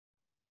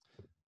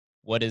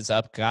What is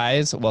up,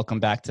 guys?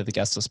 Welcome back to the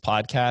Guestless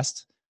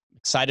Podcast. I'm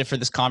excited for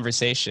this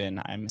conversation.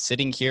 I'm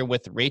sitting here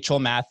with Rachel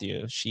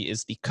Mathew. She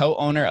is the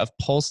co-owner of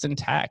Polston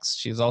Tax.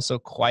 She's also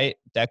quite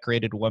a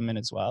decorated woman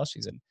as well.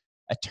 She's an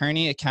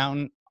attorney,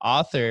 accountant,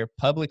 author,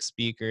 public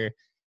speaker.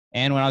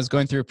 And when I was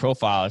going through her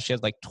profile, she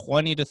had like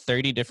 20 to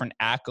 30 different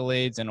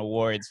accolades and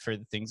awards for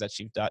the things that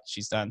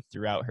she's done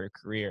throughout her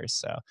career.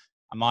 So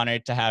I'm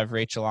honored to have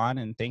Rachel on,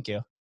 and thank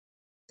you.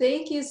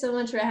 Thank you so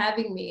much for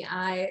having me.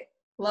 I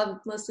love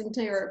listening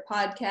to your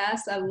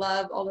podcast. I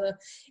love all the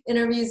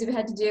interviews you've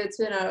had to do.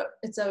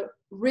 It's a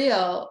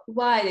real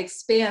wide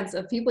expanse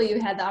of people you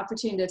had the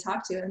opportunity to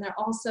talk to, and they're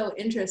all so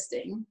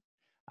interesting.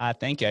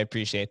 Thank you. I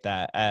appreciate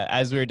that.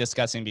 As we were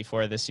discussing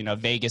before this,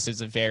 Vegas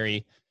is a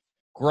very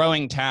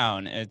growing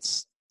town.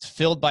 It's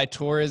filled by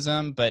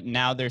tourism, but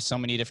now there's so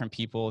many different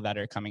people that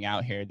are coming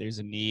out here. There's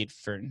a need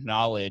for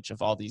knowledge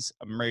of all these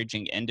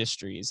emerging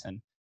industries. And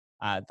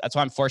that's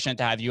why I'm fortunate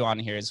to have you on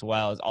here as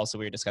well. Also,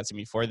 we were discussing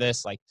before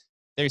this, like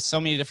there's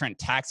so many different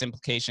tax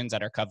implications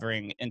that are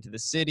covering into the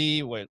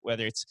city,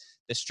 whether it's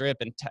the strip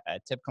and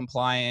tip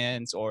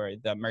compliance or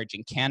the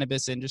emerging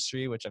cannabis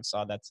industry, which I've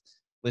saw that's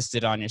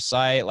listed on your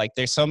site. Like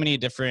there's so many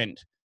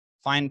different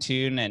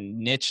fine-tune and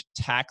niche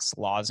tax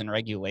laws and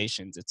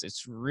regulations.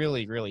 It's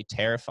really, really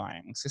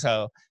terrifying.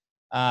 So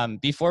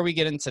before we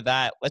get into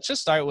that, let's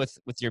just start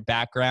with your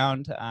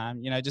background.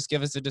 Just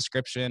give us a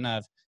description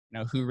of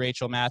who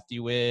Rachel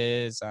Mathew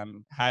is,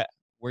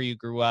 where you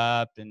grew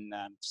up, and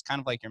just kind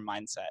of like your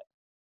mindset.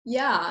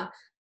 Yeah,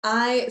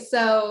 I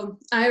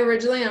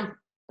originally am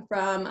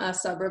from a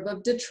suburb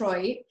of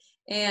Detroit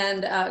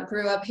and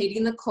grew up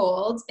hating the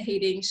cold,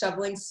 hating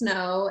shoveling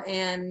snow,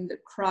 and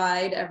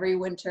cried every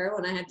winter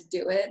when I had to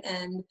do it,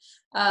 and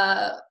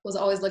was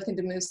always looking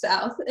to move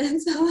south.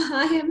 And so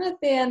I am a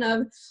fan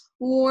of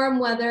warm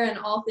weather and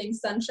all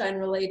things sunshine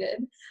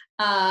related.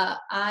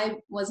 I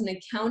was an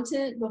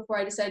accountant before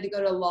I decided to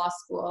go to law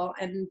school,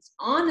 and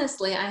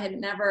honestly, I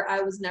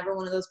was never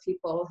one of those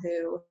people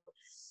who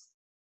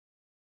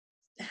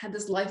had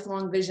this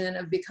lifelong vision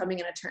of becoming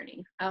an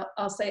attorney.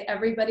 I'll say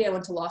everybody I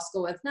went to law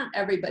school with, not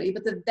everybody,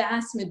 but the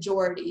vast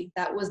majority,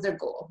 that was their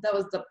goal. That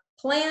was the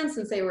plan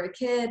since they were a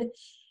kid.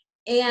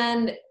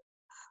 And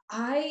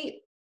I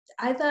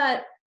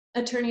thought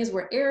attorneys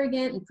were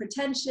arrogant and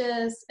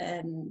pretentious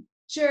and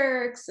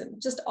jerks and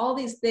just all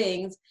these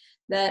things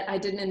that I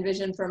didn't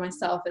envision for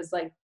myself as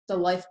like the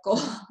life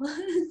goal.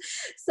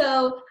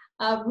 So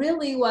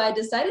really why I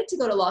decided to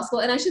go to law school,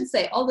 and I should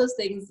say all those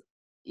things,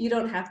 you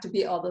don't have to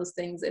be all those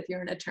things if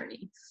you're an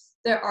attorney.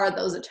 There are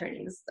those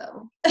attorneys,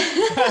 though.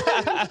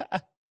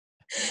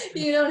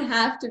 You don't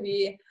have to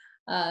be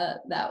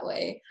that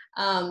way.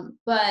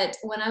 But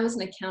when I was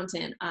an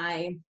accountant,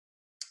 I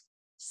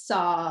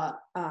saw,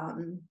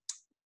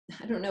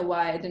 I don't know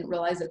why I didn't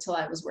realize it till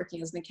I was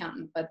working as an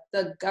accountant, but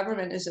the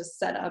government is just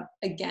set up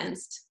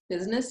against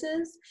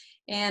businesses.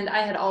 And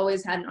I had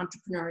always had an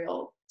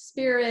entrepreneurial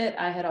spirit.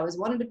 I had always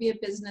wanted to be a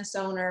business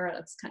owner.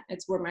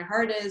 It's where my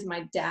heart is.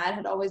 My dad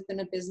had always been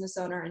a business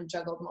owner and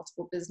juggled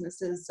multiple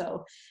businesses.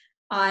 So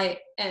my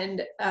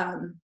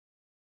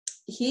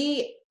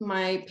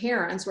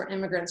parents were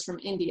immigrants from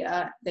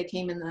India. They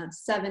came in the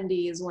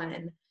 70s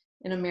when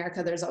in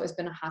America there's always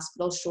been a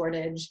hospital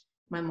shortage.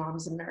 My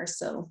mom's a nurse,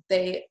 so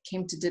they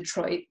came to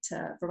Detroit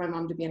for my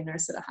mom to be a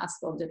nurse at a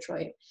hospital in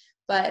Detroit.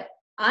 But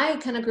I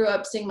kind of grew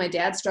up seeing my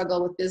dad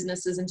struggle with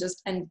businesses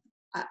and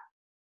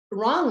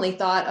wrongly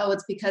thought, oh,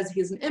 it's because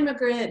he's an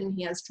immigrant and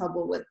he has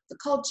trouble with the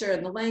culture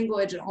and the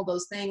language and all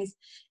those things,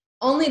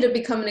 only to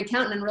become an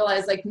accountant and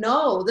realize like,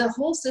 no, the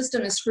whole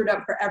system is screwed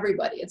up for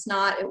everybody. It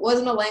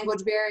wasn't a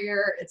language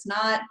barrier. It's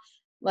not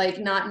like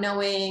not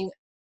knowing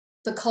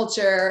the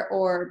culture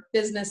or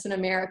business in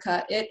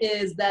America. It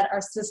is that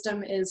our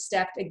system is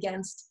stacked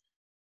against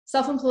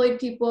self-employed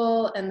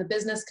people and the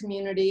business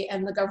community,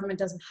 and the government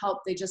doesn't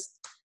help. They just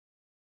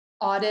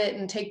audit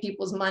and take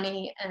people's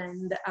money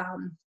and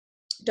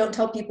don't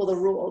tell people the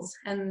rules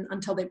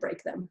until they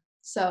break them.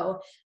 So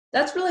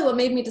that's really what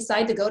made me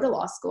decide to go to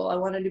law school. I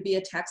wanted to be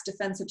a tax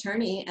defense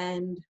attorney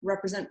and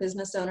represent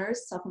business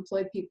owners,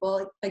 self-employed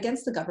people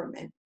against the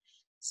government.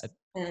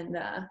 And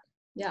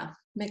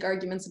make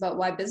arguments about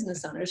why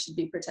business owners should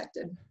be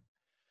protected.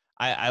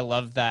 I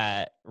love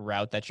that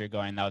route that you're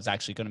going. That was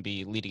actually going to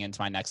be leading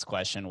into my next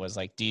question, was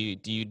like, do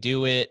you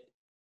do it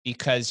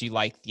because you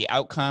like the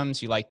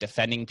outcomes, you like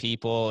defending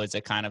people? Is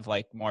it kind of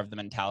like more of the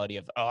mentality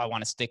of, oh, I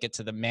want to stick it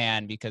to the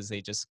man because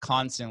they just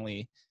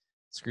constantly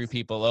screw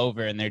people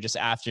over and they're just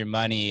after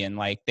money, and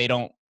like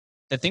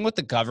the thing with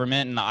the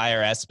government and the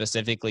IRS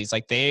specifically is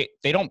like they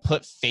don't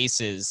put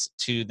faces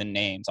to the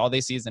names. All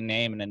they see is a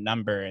name and a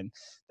number, and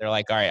they're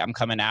like, all right, I'm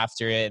coming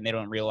after it. And they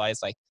don't realize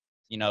like,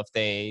 if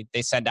they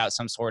send out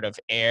some sort of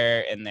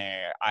error in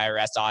their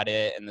IRS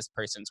audit and this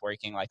person's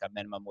working like a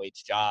minimum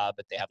wage job,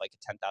 but they have like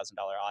a $10,000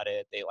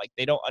 audit,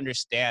 they don't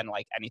understand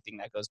like anything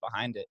that goes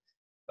behind it.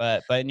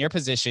 But in your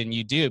position,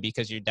 you do,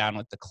 because you're down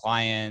with the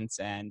clients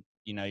and,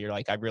 you're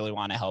like, I really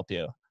want to help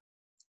you.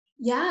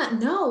 Yeah,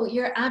 no,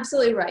 you're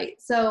absolutely right.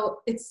 So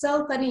it's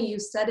so funny you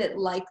said it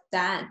like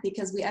that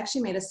because we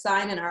actually made a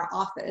sign in our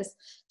office,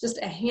 just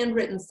a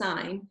handwritten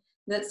sign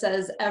that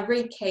says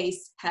every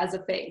case has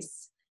a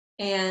face.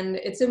 And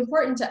it's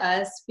important to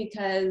us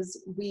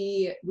because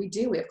we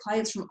have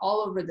clients from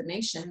all over the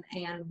nation,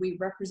 and we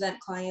represent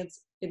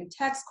clients in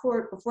tax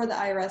court, before the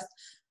IRS,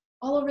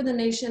 all over the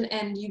nation.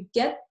 And you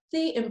get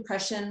the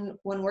impression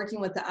when working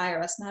with the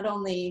IRS, not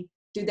only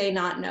do they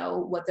not know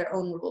what their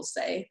own rules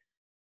say,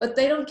 but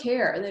they don't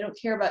care. They don't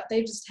care about,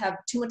 they just have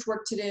too much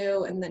work to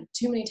do and then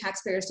too many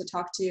taxpayers to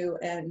talk to.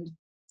 And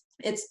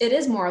it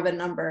is more of a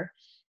number.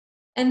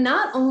 And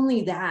not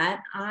only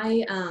that,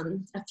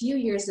 a few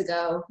years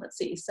ago, let's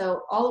see,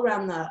 so all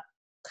around the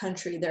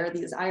country, there are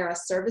these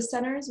IRS service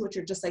centers, which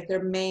are just like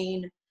their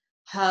main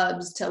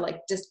hubs to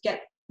like just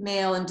get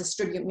mail and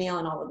distribute mail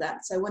and all of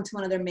that. So I went to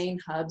one of their main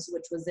hubs,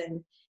 which was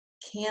in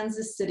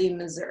Kansas City,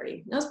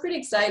 Missouri. And I was pretty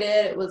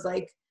excited. It was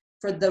like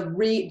for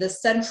the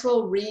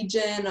central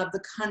region of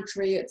the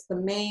country. It's the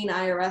main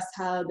IRS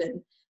hub. And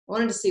I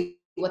wanted to see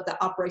what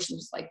the operation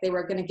was like. They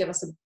were going to give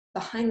us a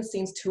behind the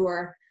scenes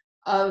tour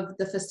of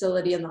the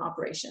facility and the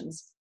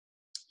operations.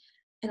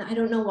 And I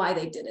don't know why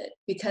they did it,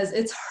 because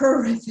it's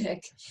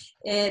horrific.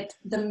 The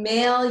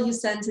mail you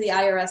send to the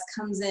IRS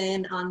comes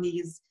in on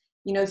these,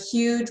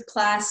 huge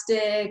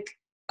plastic,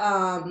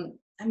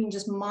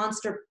 just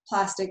monster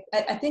plastic.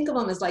 I think of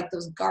them as like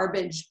those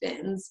garbage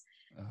bins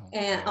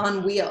and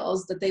on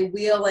wheels that they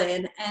wheel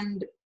in,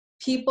 and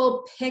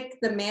people pick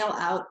the mail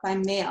out by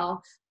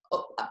mail.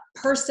 A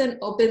person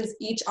opens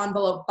each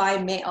envelope by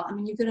mail. I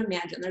mean, you can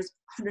imagine there's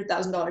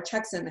 $100,000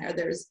 checks in there.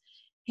 There's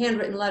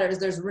handwritten letters,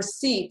 there's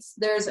receipts,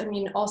 there's,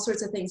 all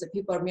sorts of things that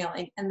people are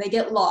mailing, and they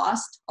get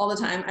lost all the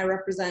time. I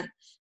represent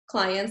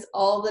clients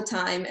all the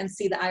time and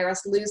see the IRS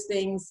lose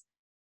things,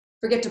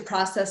 forget to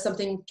process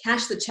something,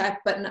 cash the check,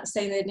 but not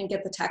saying they didn't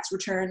get the tax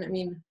return.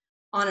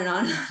 On and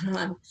on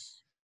and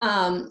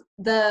on.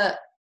 The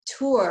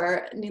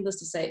tour, needless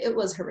to say, it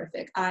was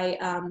horrific. I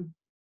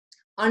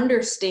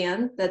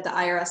understand that the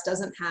IRS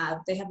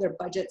they have their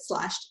budget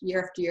slashed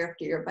year after year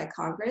after year by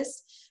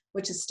Congress,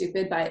 which is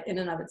stupid by in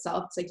and of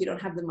itself. It's like you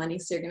don't have the money,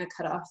 so you're going to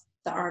cut off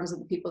the arms of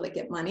the people that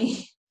get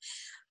money.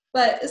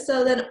 But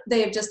so then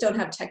they just don't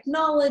have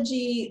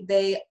technology.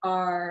 They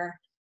are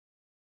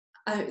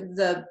I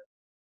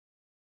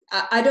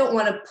don't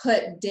want to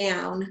put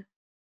down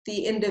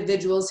the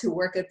individuals who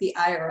work at the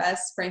IRS.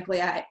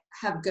 Frankly, I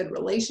have good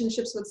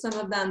relationships with some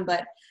of them,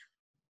 but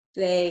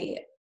there's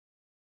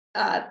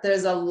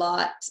a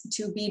lot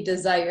to be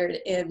desired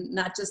in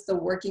not just the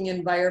working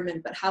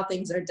environment, but how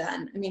things are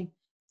done.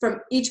 From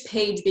each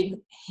page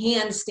being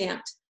hand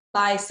stamped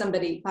by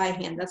somebody by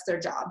hand, that's their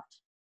job.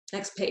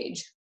 Next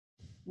page.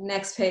 You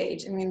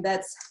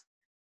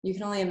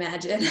can only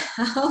imagine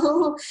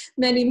how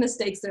many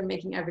mistakes they're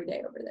making every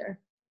day over there.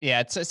 Yeah,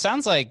 it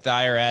sounds like the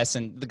IRS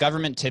and the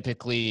government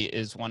typically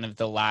is one of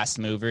the last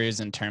movers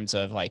in terms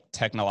of like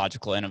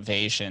technological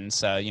innovation.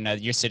 So,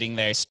 you're sitting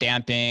there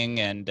stamping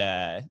and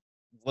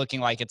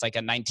looking like it's like a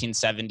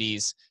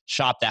 1970s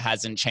shop that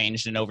hasn't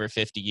changed in over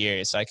 50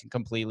 years. So I can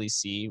completely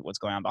see what's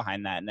going on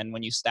behind that. And then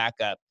when you stack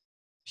up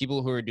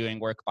people who are doing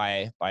work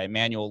by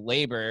manual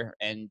labor,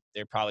 and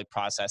they're probably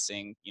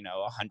processing,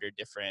 100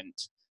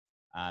 different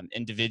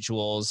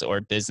individuals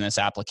or business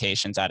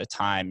applications at a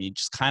time, you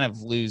just kind of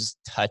lose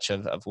touch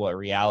of what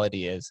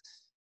reality is.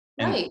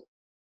 Right.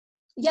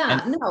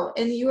 Yeah, no.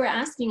 And you were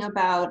asking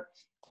about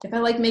if I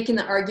like making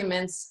the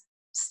arguments,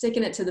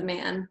 sticking it to the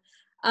man.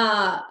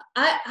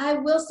 I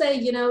will say,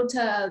 to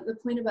the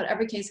point about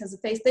every case has a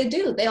face, they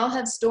do. They all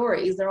have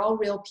stories. They're all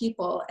real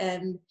people.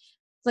 And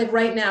like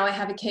right now, I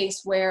have a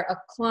case where a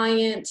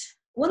client,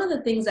 one of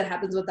the things that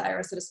happens with the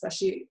IRS that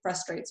especially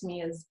frustrates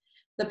me is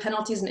the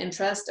penalties and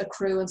interest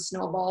accrue and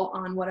snowball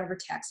on whatever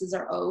taxes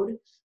are owed.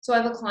 So I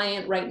have a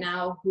client right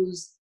now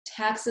whose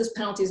taxes,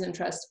 penalties, and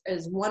interest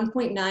is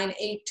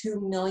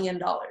 $1.982 million,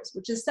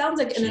 which sounds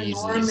like an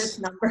enormous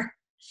number.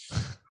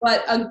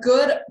 But a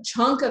good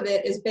chunk of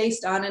it is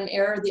based on an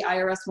error the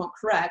IRS won't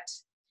correct,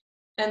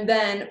 and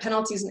then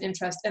penalties and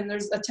interest. And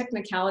there's a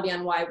technicality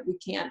on why we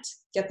can't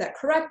get that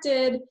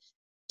corrected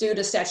due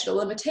to statute of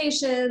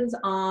limitations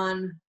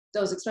on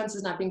those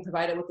expenses not being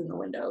provided within the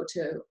window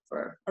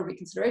for a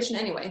reconsideration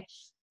anyway.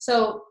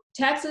 So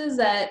taxes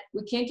that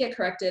we can't get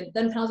corrected,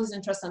 then penalties and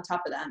interest on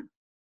top of them.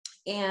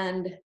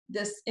 And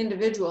this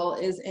individual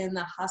is in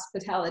the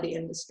hospitality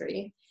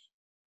industry,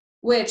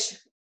 which,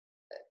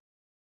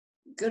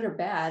 good or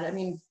bad,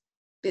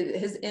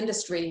 his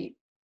industry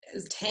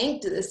is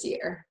tanked this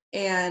year.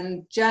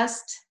 And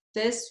just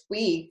this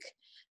week,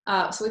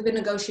 so we've been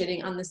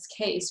negotiating on this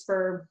case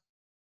for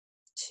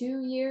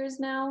 2 years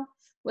now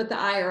with the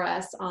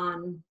IRS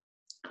on,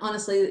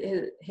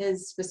 honestly,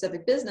 his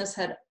specific business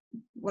had,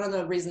 one of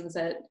the reasons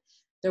that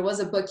there was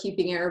a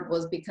bookkeeping error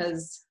was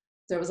because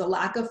there was a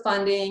lack of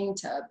funding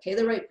to pay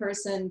the right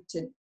person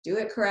to do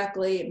it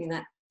correctly.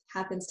 That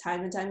happens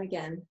time and time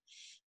again.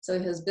 So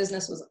his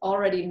business was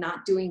already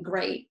not doing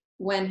great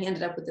when he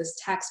ended up with this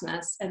tax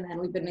mess. And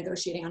then we've been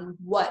negotiating on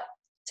what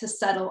to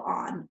settle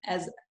on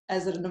as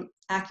as an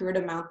accurate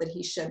amount that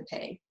he should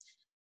pay.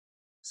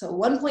 So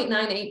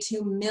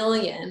 1.982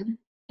 million.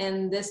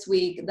 And this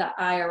week, the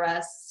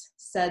IRS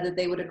said that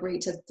they would agree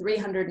to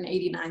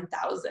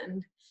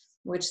 389,000,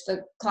 which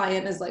the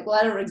client is like, well,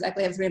 I don't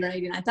exactly have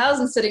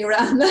 389,000 sitting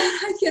around, but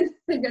I can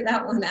figure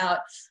that one out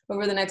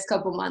over the next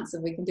couple months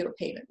and we can do a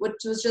payment, which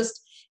was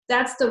just,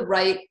 that's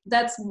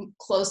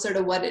closer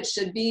to what it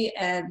should be.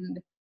 And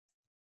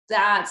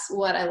that's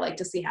what I like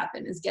to see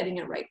happen, is getting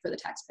it right for the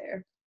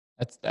taxpayer.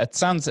 That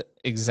sounds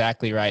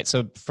exactly right.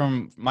 So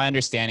from my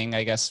understanding,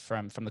 I guess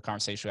from the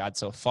conversation we had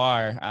so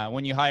far,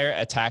 when you hire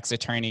a tax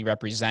attorney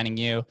representing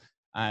you,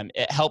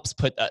 it helps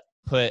put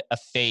a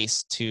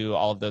face to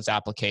all of those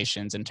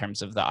applications in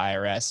terms of the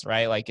IRS,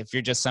 right? Like if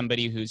you're just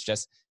somebody who's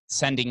just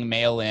sending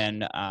mail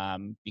in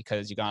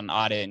because you got an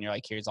audit and you're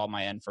like, here's all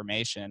my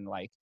information,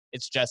 like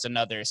it's just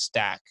another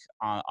stack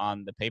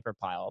on the paper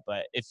pile.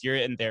 But if you're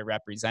in there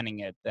representing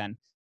it, then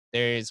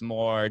there's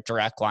more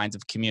direct lines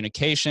of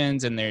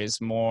communications and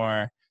there's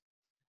more,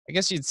 I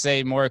guess you'd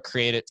say, more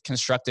creative,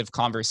 constructive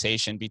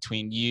conversation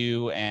between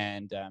you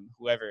and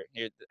whoever.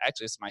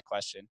 Actually, this is my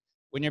question.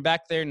 When you're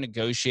back there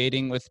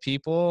negotiating with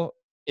people,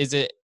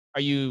 are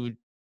you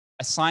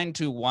assigned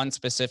to one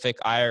specific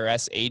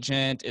IRS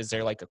agent? Is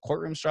there like a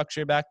courtroom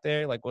structure back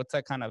there? Like what's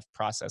that kind of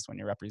process when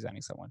you're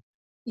representing someone?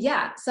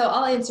 Yeah, so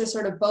I'll answer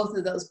sort of both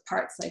of those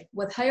parts, like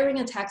with hiring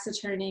a tax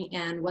attorney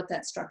and what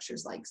that structure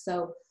is like.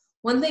 So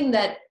one thing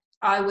that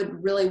I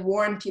would really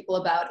warn people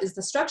about is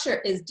the structure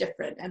is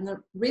different. And the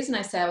reason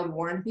I say I would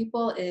warn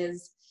people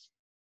is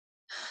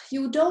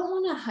you don't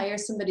want to hire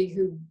somebody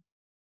who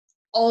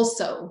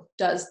also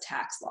does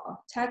tax law.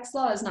 Tax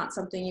law is not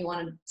something you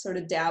want to sort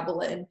of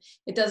dabble in.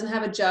 It doesn't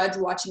have a judge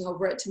watching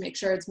over it to make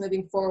sure it's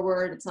moving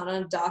forward. It's not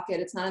on a docket.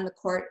 It's not in the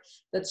court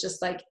that's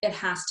just like it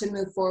has to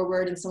move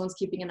forward and someone's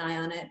keeping an eye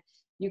on it.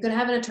 You could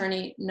have an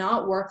attorney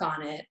not work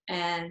on it,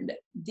 and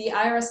the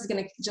IRS is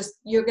going to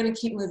you're going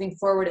to keep moving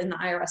forward in the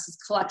IRS's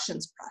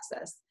collections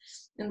process.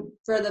 And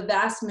for the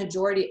vast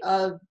majority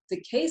of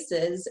the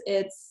cases,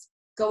 it's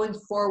going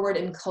forward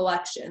in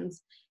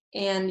collections.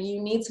 And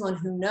you need someone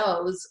who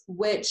knows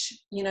which,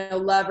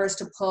 levers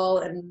to pull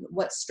and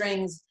what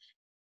strings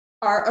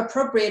are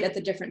appropriate at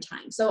the different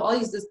times. So I'll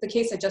use the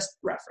case I just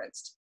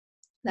referenced.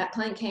 That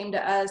client came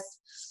to us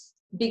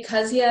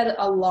because he had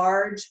a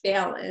large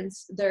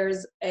balance.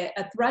 There's a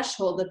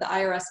threshold that the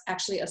IRS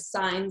actually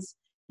assigns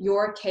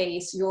your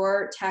case,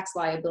 your tax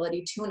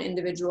liability, to an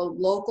individual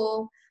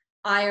local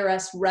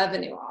IRS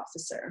revenue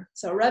officer.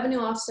 So a revenue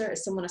officer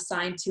is someone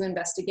assigned to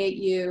investigate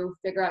you,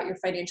 figure out your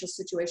financial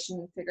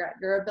situation, figure out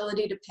your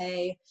ability to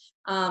pay,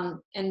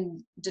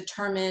 and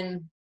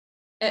determine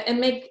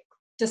and make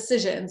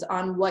decisions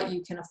on what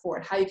you can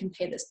afford, how you can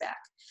pay this back.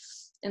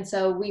 And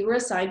so we were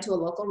assigned to a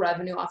local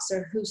revenue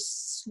officer who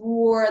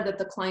swore that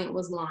the client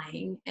was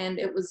lying. And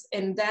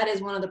that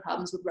is one of the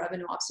problems with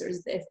revenue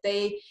officers. If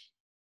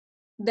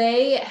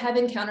they have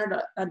encountered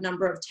a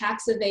number of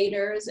tax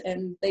evaders,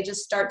 and they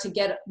just start to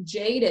get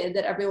jaded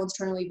that everyone's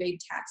trying to evade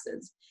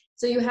taxes.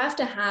 So you have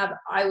to have,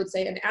 I would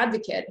say, an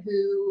advocate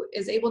who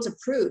is able to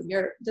prove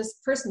this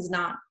person's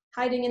not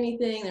hiding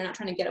anything. They're not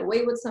trying to get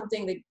away with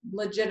something. They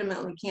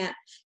legitimately can't.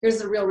 Here's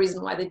the real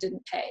reason why they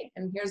didn't pay.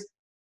 And here's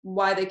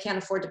why they can't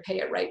afford to pay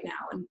it right now.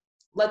 And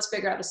let's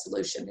figure out a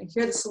solution. And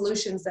here are the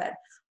solutions that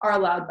are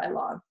allowed by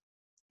law.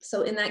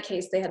 So in that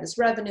case, they had this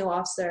revenue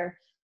officer.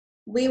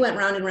 We went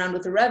round and round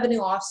with the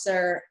revenue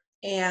officer,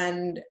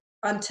 and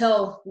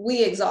until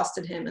we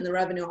exhausted him, and the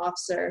revenue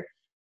officer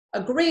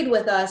agreed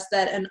with us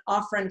that an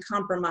offer and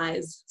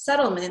compromise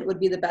settlement would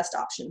be the best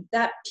option.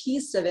 That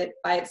piece of it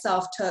by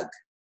itself took,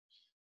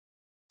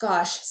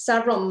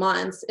 several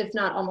months, if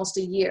not almost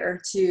a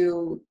year,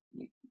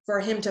 for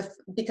him to,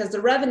 because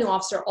the revenue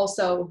officer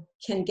also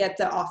can get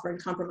the offer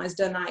and compromise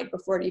denied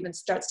before it even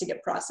starts to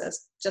get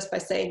processed, just by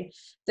saying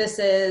this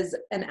is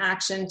an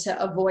action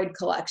to avoid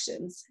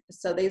collections.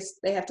 So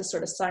they have to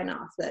sort of sign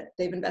off that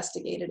they've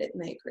investigated it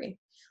and they agree.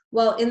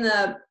 Well, in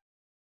the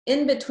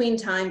in-between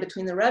time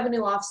between the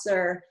revenue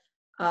officer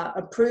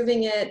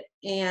approving it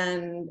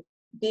and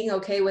being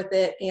okay with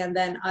it, and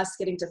then us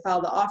getting to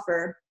file the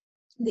offer,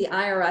 the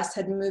IRS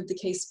had moved the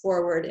case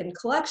forward in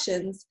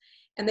collections,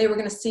 and they were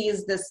going to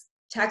seize this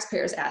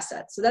taxpayers'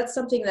 assets. So that's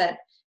something that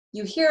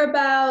you hear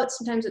about.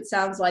 Sometimes it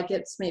sounds like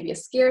it's maybe a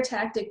scare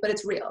tactic, but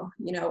it's real.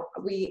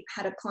 We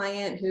had a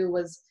client who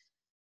was,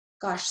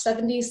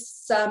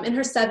 70s, in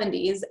her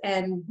 70s,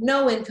 and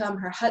no income.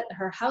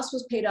 Her house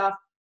was paid off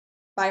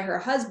by her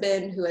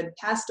husband, who had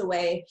passed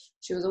away.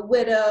 She was a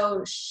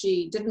widow.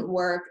 She didn't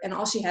work, and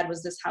all she had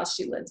was this house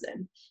she lives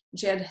in. And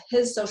she had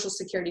his Social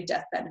Security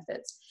death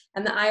benefits.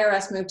 And the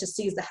IRS moved to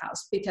seize the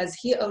house because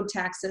he owed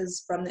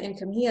taxes from the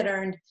income he had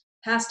earned,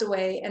 passed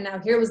away, and now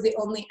here was the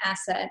only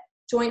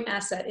joint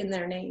asset in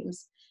their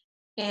names.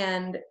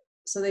 And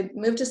so they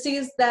moved to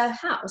seize the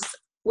house,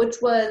 which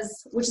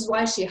is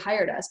why she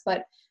hired us.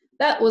 But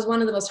that was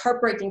one of the most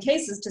heartbreaking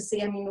cases to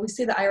see. I mean, we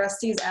see the IRS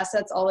seize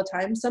assets all the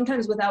time,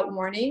 sometimes without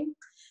warning.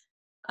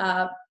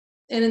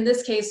 and in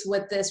this case,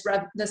 with this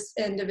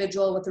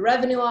individual with the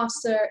revenue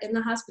officer in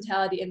the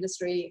hospitality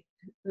industry,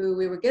 who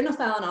we were going to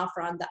file an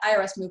offer on, the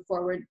IRS moved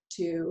forward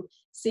to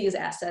seize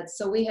assets.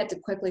 So we had to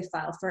quickly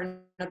file for an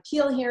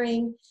appeal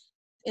hearing.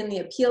 In the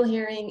appeal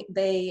hearing,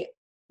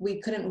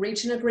 we couldn't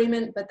reach an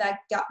agreement, but that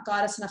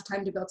got us enough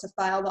time to be able to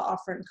file the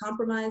offer and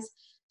compromise.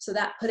 So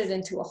that put it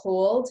into a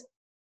hold.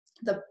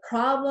 The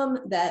problem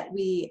that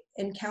we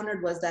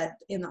encountered was that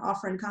in the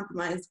offer and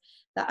compromise,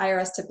 the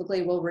IRS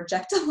typically will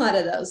reject a lot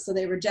of those. So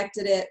they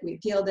rejected it, we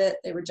appealed it,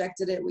 they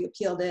rejected it, we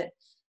appealed it.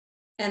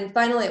 And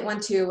finally it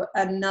went to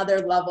another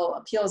level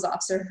appeals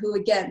officer who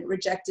again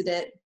rejected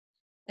it.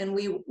 And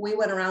we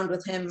went around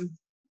with him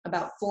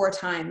about 4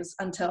 times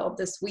until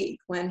this week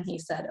when he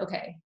said,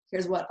 okay,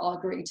 here's what I'll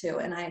agree to.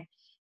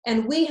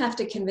 And we have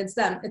to convince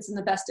them it's in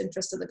the best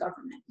interest of the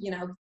government. You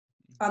know,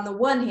 on the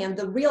one hand,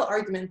 the real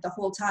argument the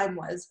whole time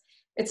was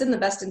it's in the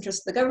best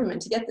interest of the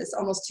government to get this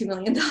almost $2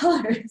 million.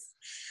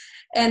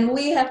 And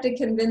we have to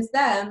convince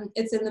them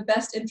it's in the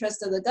best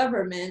interest of the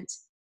government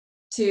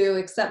to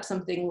accept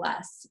something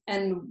less.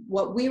 And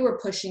what we were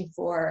pushing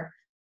for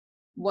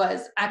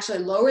was actually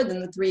lower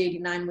than the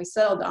 389 we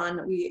settled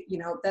on.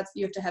 You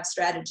have to have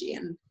strategy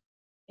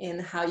in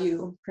how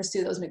you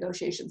pursue those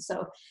negotiations.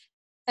 So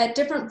at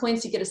different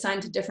points, you get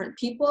assigned to different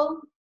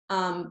people,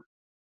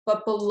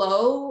 but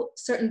below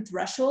certain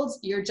thresholds,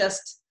 you're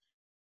just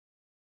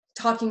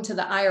talking to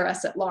the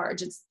IRS at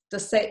large. It's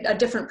a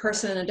different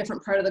person in a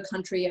different part of the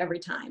country every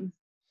time.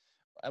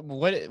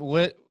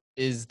 What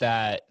is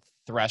that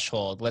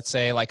threshold? Let's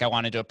say like I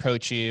wanted to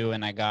approach you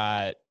and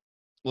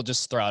we'll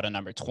just throw out a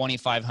number,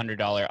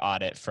 $2,500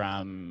 audit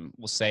from,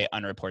 we'll say,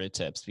 unreported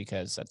tips,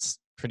 because that's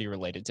pretty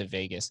related to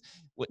Vegas.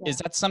 Yeah. Is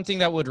that something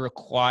that would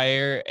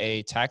require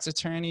a tax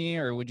attorney,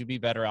 or would you be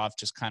better off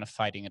just kind of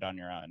fighting it on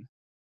your own?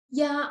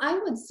 Yeah, I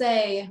would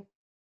say,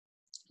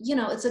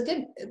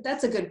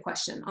 that's a good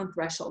question on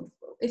threshold.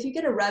 If you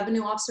get a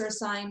revenue officer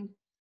assigned,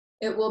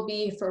 it will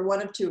be for one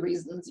of 2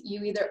 reasons.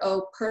 You either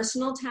owe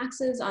personal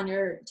taxes on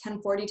your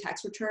 1040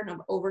 tax return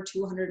of over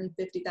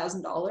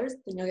 $250,000,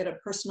 then you'll get a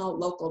personal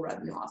local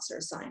revenue officer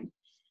assigned.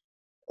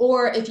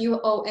 Or if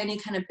you owe any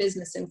kind of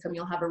business income,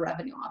 you'll have a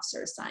revenue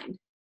officer assigned.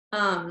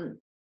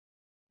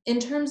 In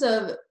terms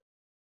of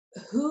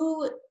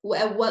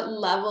at what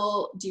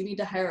level do you need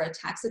to hire a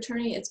tax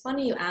attorney? It's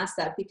funny you ask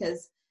that,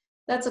 because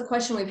that's a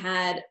question we've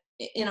had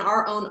in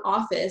our own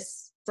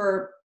office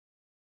for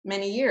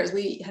many years.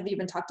 We have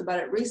even talked about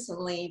it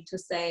recently to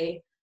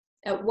say,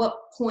 at what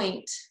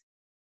point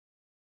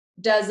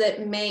does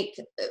it make,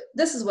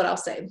 this is what I'll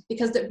say,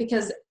 because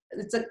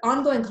it's an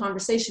ongoing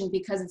conversation,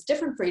 because it's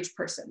different for each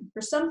person.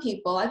 For some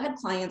people, I've had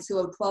clients who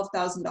owe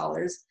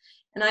 $12,000,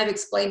 and I've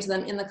explained to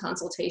them in the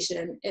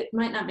consultation, it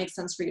might not make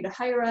sense for you to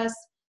hire us,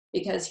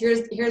 because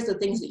here's the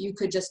things that you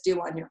could just do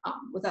on your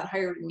own without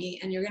hiring me,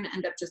 and you're going to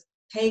end up just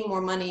paying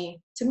more money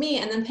to me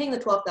and then paying the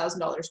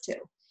 $12,000 too.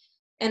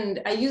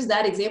 And I use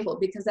that example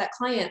because that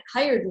client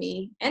hired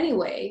me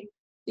anyway,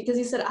 because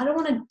he said, I don't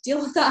want to deal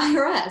with the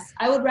IRS.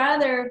 I would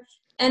rather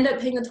end up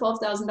paying the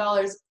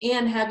 $12,000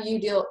 and have you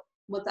deal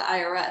with the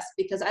IRS,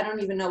 because I don't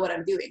even know what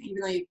I'm doing,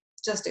 even though you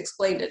just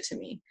explained it to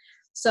me.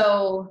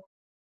 So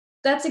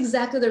that's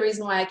exactly the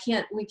reason why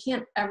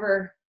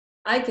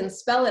I can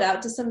spell it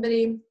out to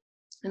somebody.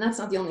 And that's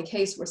not the only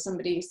case where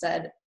somebody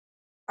said,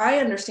 I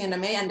understand I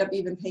may end up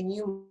even paying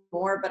you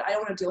more, but I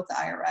don't want to deal with the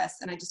IRS.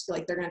 And I just feel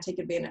like they're going to take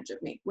advantage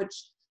of me, which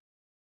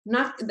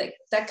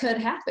that could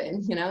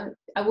happen.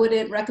 I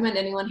wouldn't recommend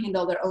anyone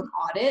handle their own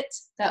audit.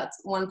 That's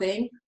one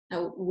thing.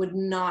 I would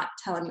not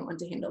tell anyone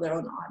to handle their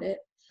own audit.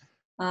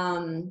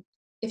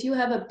 If you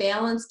have a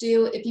balance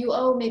due, if you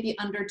owe maybe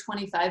under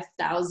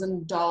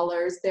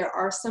 $25,000, there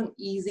are some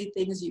easy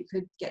things you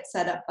could get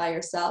set up by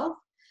yourself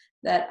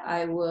that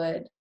I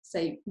would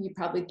say you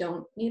probably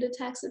don't need a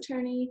tax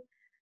attorney.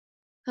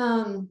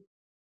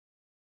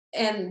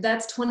 And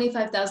that's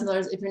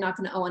 $25,000 if you're not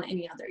going to owe on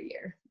any other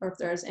year, or if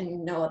there's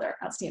no other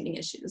outstanding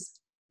issues.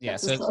 Yeah,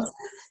 so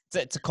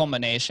it's a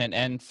culmination.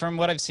 And from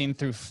what I've seen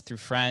through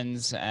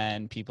friends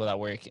and people that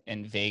work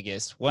in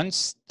Vegas,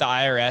 once the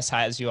IRS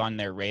has you on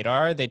their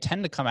radar, they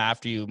tend to come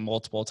after you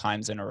multiple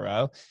times in a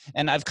row.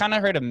 And I've kind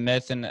of heard a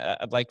myth, and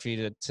I'd like for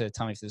you to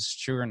tell me if this is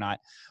true or not.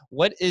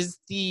 What is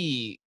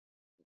the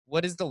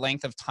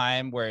length of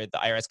time where the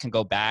IRS can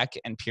go back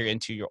and peer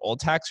into your old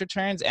tax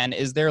returns? And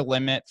is there a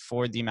limit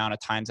for the amount of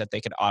times that they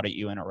could audit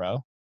you in a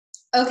row?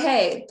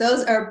 Okay,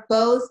 those are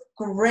both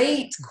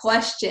great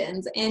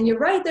questions. And you're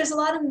right, there's a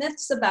lot of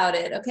myths about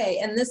it. Okay,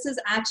 and this is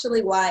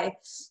actually why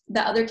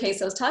the other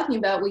case I was talking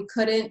about, we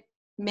couldn't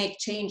make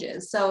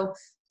changes. So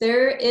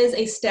there is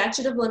a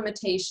statute of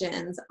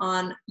limitations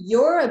on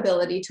your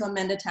ability to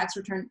amend a tax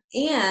return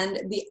and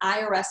the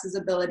IRS's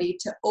ability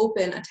to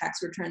open a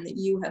tax return that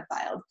you have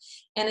filed.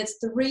 And it's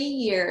 3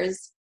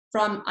 years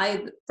from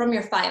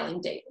your filing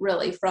date,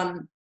 really,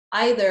 from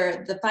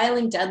either the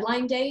filing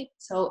deadline date,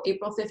 so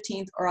April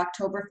 15th or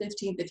October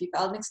 15th if you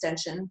filed an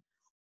extension,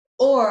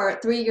 or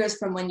 3 years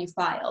from when you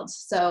filed.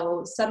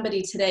 So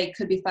somebody today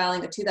could be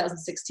filing a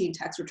 2016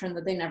 tax return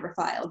that they never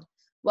filed.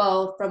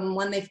 Well, from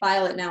when they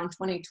file it now in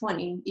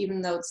 2020,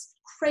 even though it's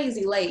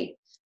crazy late,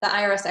 the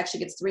IRS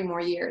actually gets 3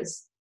 more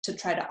years to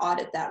try to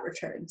audit that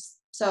returns.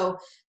 So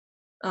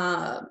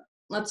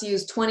let's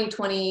use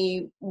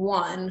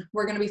 2021.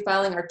 We're going to be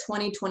filing our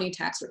 2020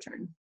 tax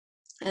return.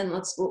 And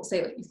we'll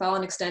say you file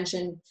an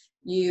extension,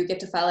 you get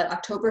to file it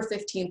October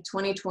 15th,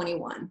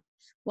 2021.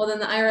 Well, then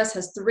the IRS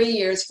has 3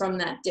 years from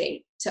that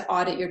date to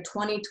audit your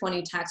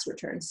 2020 tax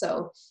return.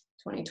 So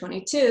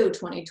 2022,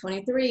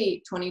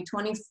 2023,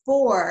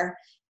 2024,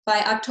 by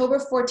October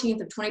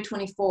 14th of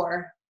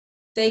 2024,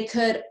 they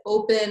could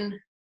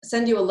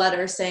send you a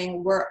letter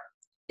saying, we're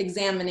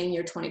examining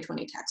your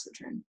 2020 tax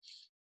return.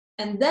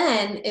 And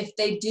then if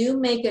they do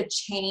make a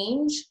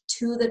change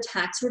to the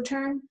tax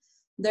return,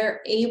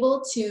 they're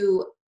able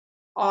to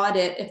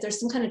audit if there's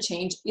some kind of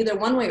change, either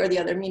one way or the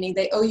other, meaning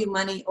they owe you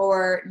money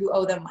or you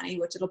owe them money,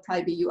 which it'll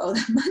probably be you owe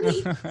them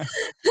money.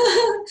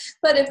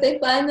 But if they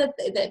find that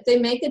if they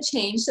make a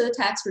change to the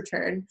tax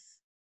return,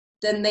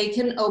 then they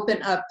can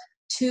open up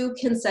 2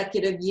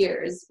 consecutive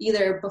years,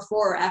 either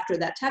before or after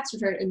that tax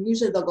return, and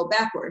usually they'll go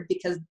backward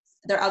because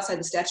they're outside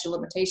the statute of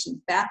limitations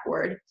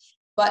backward,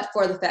 but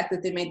for the fact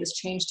that they made this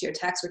change to your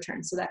tax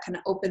return. So that kind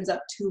of opens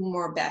up 2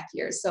 more back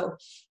years. So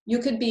you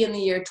could be in the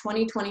year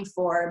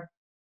 2024,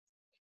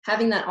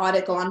 having that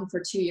audit go on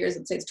for 2 years,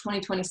 let's say it's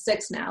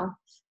 2026 now,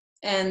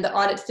 and the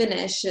audit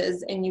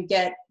finishes and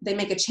they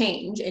make a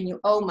change and you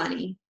owe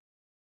money,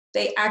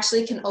 they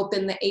actually can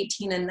open the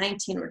 18 and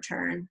 19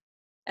 return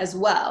as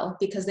well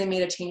because they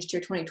made a change to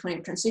your 2020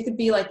 return. So you could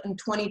be like in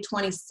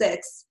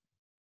 2026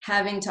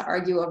 having to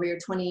argue over your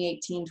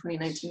 2018,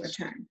 2019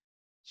 return.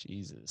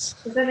 Jesus.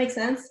 Does that make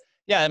sense?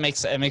 Yeah, it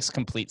makes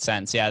complete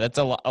sense. Yeah, that's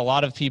a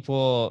lot of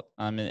people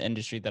in the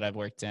industry that I've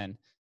worked in,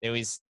 they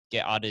always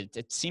get audited.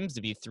 It seems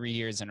to be 3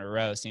 years in a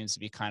row, seems to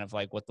be kind of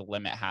like what the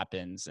limit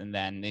happens. And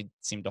then they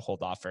seem to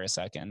hold off for a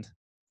second.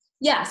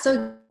 Yeah,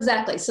 so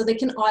exactly. So they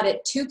can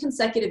audit 2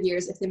 consecutive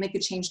years if they make a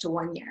change to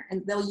 1 year,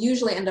 and they'll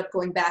usually end up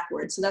going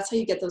backwards. So that's how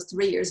you get those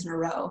 3 years in a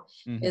row,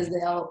 is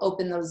they'll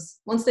open those,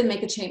 once they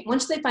make a change,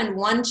 once they find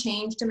one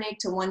change to make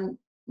to one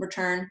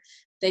return,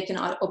 they can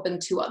open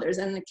 2 others,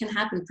 and it can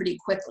happen pretty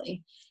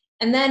quickly.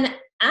 And then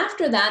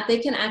after that, they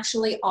can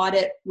actually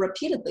audit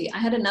repeatedly. I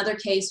had another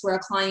case where a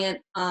client,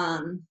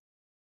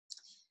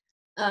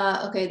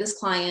 this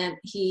client,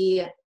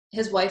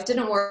 his wife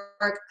didn't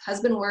work,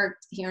 husband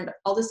worked, he earned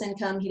all this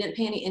income, he didn't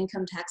pay any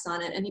income tax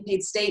on it, and he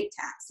paid state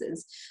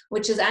taxes,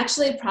 which is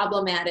actually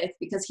problematic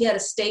because he had a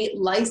state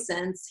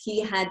license he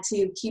had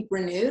to keep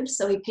renewed.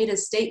 So he paid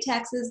his state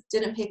taxes,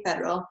 didn't pay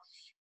federal.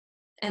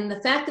 And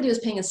the fact that he was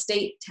paying his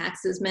state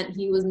taxes meant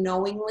he was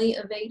knowingly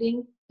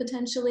evading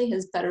potentially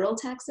his federal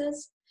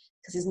taxes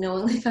because he's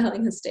knowingly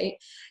filing his state.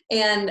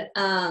 And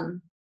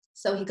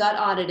so he got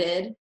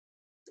audited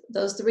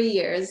those 3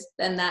 years.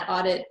 Then that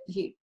audit,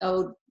 he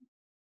owed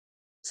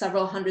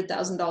several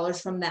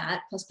 $100,000 from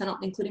that, plus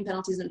including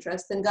penalties and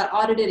interest. Then got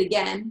audited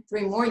again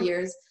 3 more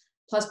years,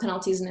 plus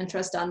penalties and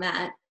interest on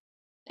that.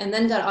 And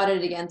then got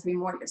audited again 3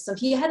 more years. So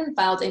he hadn't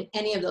filed in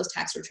any of those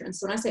tax returns.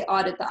 So when I say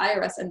audit, the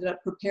IRS ended up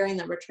preparing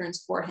the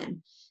returns for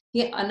him.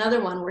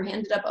 Another one where he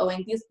ended up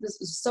owing, this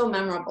was so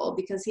memorable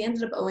because he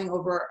ended up owing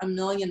over $1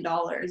 million,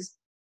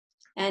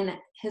 and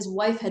his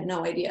wife had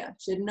no idea.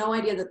 She had no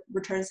idea that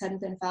returns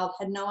hadn't been filed,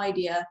 had no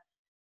idea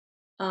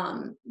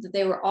that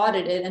they were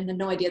audited, and had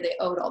no idea they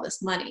owed all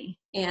this money.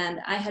 And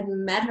I had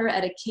met her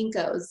at a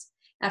Kinko's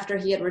after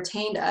he had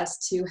retained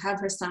us to have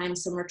her sign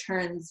some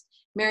returns,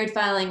 married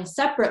filing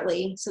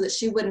separately so that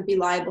she wouldn't be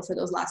liable for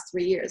those last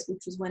 3 years,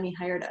 which was when he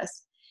hired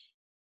us.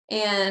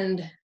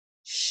 And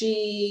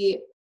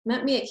she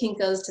met me at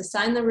Kinko's to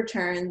sign the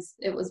returns.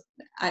 It was,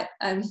 I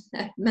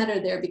met her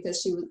there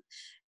because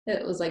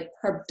it was like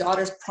her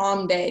daughter's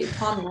prom night,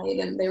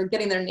 and they were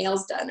getting their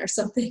nails done or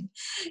something.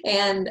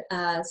 And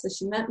so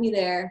she met me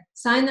there,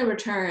 signed the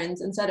returns,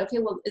 and said, okay,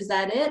 well, is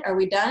that it? Are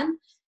we done?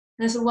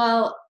 And I said,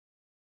 well,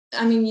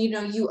 I mean,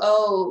 you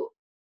owe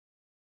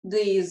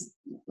these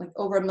like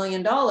over $1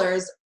 million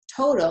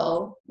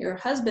total, your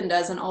husband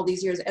does, in all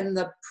these years. And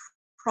the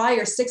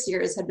prior 6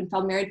 years had been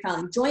filed married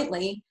filing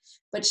jointly,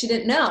 but she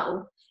didn't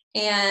know.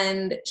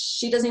 And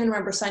she doesn't even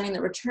remember signing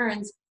the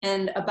returns.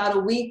 And about a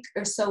week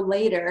or so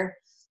later,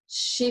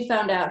 she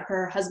found out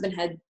her husband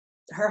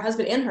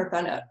and her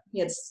found out he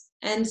had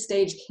end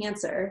stage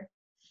cancer.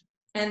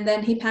 And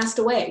then he passed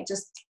away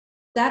just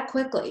that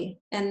quickly.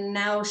 And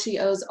now she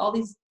owes all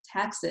these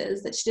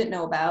taxes that she didn't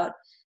know about.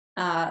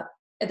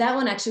 That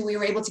one, actually, we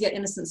were able to get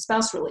innocent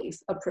spouse relief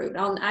approved.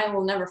 I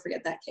will never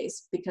forget that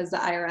case because the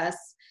IRS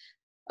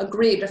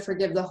agreed to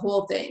forgive the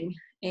whole thing.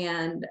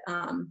 And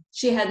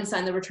she hadn't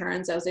signed the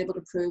returns. I was able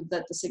to prove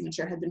that the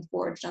signature had been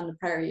forged on the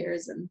prior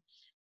years. And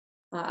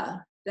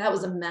that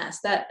was a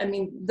mess.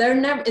 They're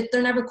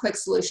never quick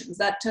solutions.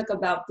 That took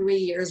about 3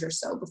 years or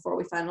so before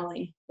we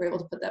finally were able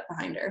to put that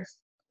behind her.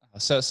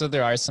 So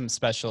there are some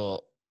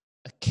special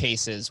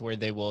cases where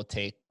they will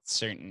take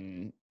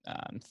certain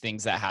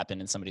things that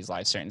happen in somebody's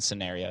life, certain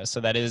scenarios.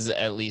 So that is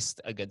at least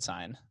a good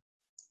sign.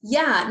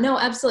 Yeah, no,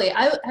 absolutely.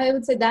 I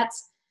would say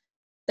that's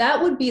That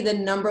would be the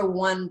number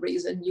one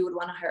reason you would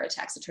want to hire a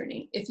tax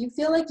attorney. If you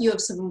feel like you have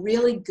some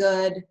really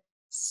good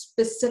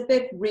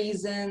specific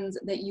reasons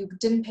that you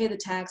didn't pay the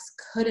tax,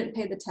 couldn't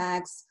pay the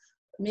tax,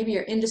 maybe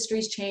your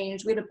industry's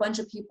changed. We had a bunch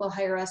of people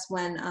hire us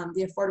when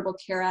the Affordable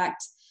Care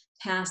Act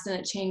passed, and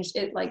it changed,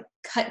 it like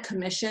cut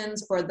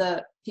commissions for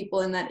the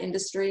people in that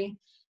industry.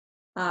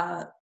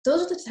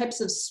 Those are the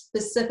types of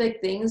specific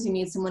things you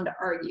need someone to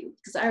argue,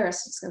 because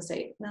IRS is going to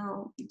say,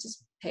 no, you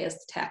just pay us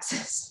the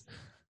taxes.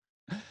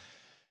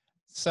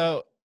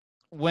 So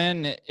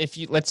if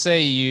you, let's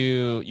say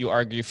you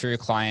argue for your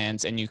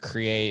clients and you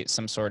create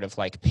some sort of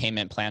like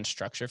payment plan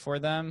structure for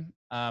them,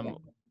 Yeah.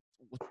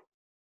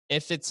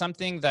 if it's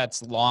something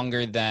that's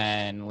longer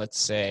than, let's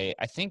say,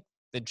 I think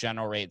the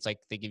general rate's like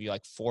they give you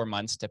like 4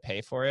 months to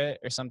pay for it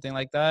or something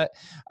like that.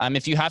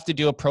 If you have to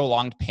do a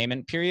prolonged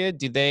payment period,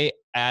 do they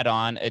add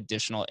on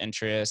additional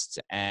interest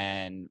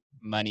and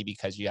money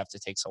because you have to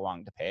take so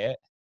long to pay it?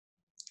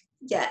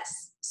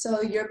 Yes.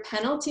 So your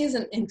penalties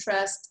and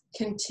interest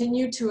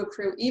continue to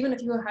accrue, even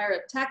if you hire a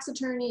tax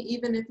attorney,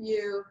 even if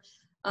you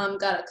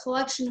got a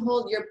collection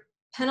hold, your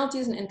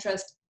penalties and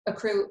interest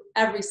accrue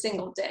every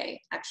single day,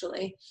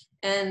 actually.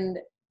 And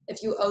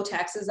if you owe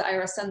taxes, the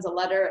IRS sends a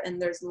letter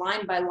and there's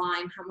line by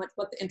line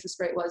what the interest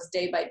rate was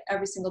day by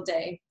every single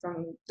day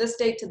from this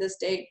date to this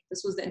date.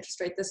 This was the interest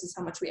rate. This is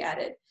how much we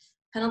added.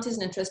 Penalties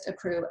and interest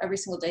accrue every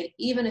single day,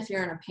 even if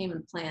you're in a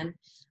payment plan.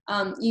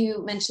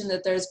 You mentioned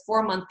that there's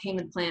 4-month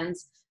payment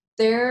plans.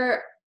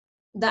 There's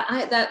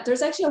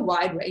actually a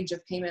wide range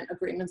of payment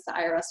agreements the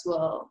IRS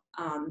will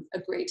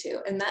agree to,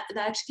 and that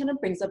actually kind of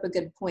brings up a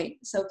good point.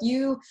 So if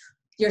you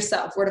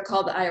yourself were to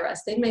call the IRS,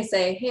 they may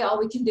say, hey, all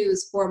we can do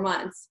is 4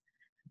 months,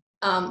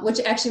 which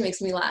actually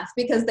makes me laugh,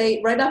 because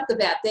they, right off the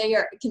bat,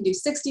 can do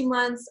 60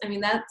 months. I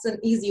mean, that's an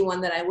easy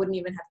one that I wouldn't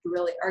even have to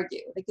really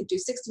argue. They could do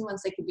 60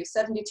 months, they could do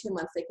 72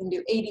 months, they can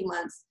do 80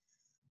 months.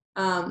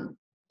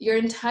 Your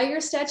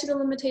entire statute of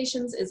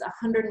limitations is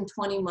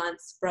 120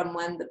 months from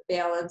when the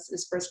balance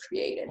is first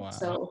created. Wow.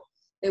 So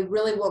it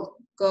really won't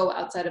go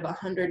outside of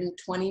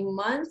 120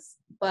 months,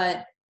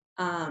 but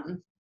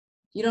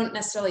you don't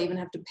necessarily even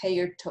have to pay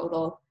your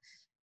total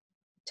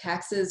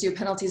taxes, your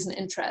penalties and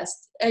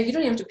interest. You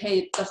don't even have to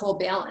pay the whole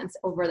balance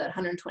over that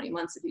 120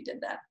 months if you did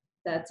that.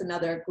 That's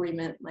another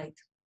agreement. Like,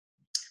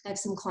 I have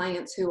some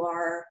clients who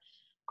are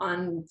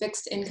on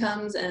fixed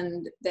incomes,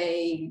 and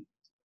they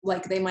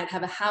might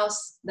have a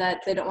house that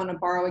they don't want to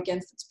borrow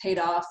against, it's paid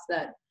off,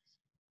 that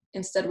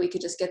instead we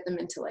could just get them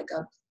into like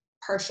a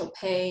partial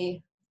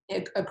pay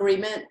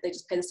agreement. They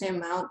just pay the same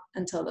amount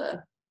until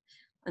the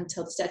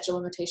statute of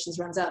limitations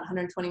runs out,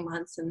 120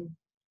 months, and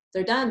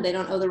they're done. They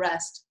don't owe the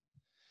rest.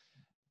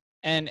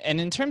 And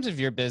in terms of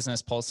your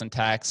business, Polston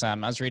Tax, I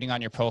was reading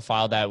on your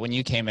profile that when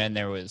you came in,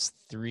 there was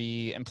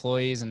 3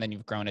 employees, and then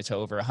you've grown it to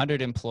over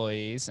 100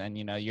 employees. And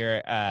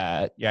you're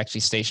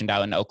actually stationed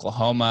out in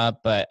Oklahoma,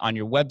 but on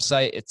your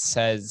website it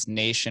says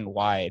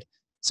nationwide.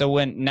 So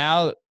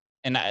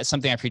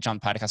something I preach on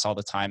podcasts all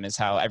the time is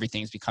how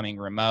everything's becoming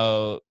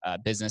remote.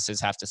 Businesses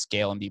have to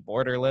scale and be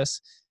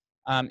borderless.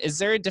 Is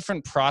there a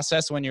different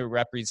process when you're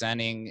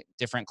representing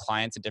different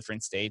clients in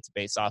different states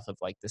based off of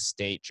like the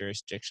state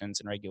jurisdictions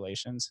and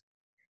regulations?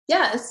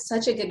 Yeah, it's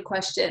such a good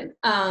question.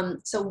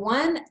 So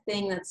one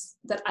thing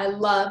that I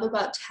love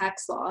about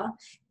tax law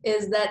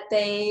is that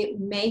they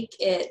make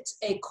it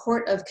a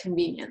court of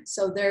convenience.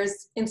 So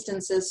there's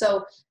instances.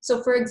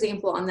 So for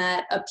example, on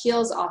that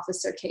appeals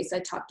officer case I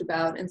talked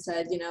about and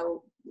said,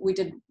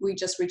 we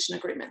just reached an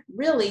agreement.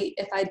 Really,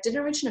 if I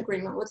didn't reach an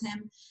agreement with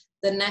him,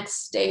 the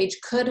next stage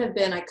could have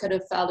been I could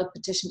have filed a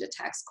petition to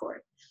tax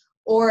court.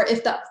 Or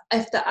if the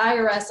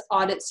IRS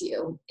audits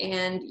you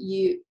and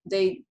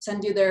they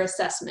send you their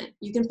assessment,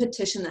 you can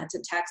petition that to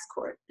tax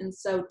court. And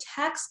so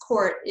tax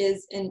court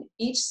is in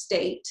each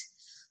state.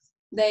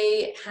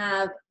 They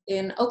have,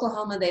 in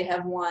Oklahoma, they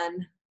have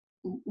one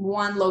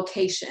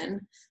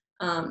location.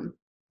 And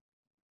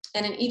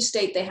in each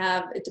state they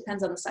have, it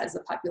depends on the size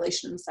of the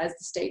population and the size of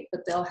the state,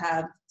 but they'll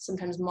have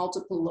sometimes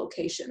multiple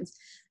locations.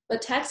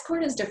 But tax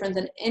court is different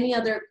than any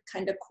other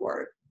kind of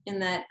court in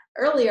that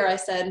earlier I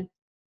said,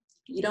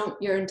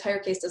 your entire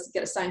case doesn't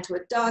get assigned to a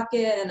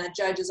docket and a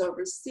judge is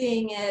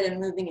overseeing it and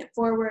moving it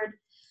forward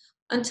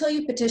until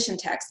you petition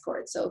tax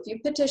court. So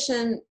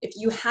if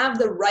you have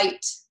the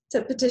right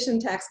to petition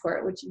tax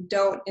court, which you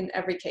don't in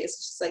every case,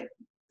 it's just like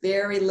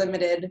very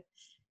limited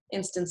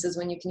instances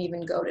when you can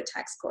even go to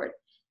tax court.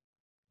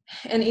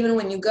 And even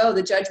when you go,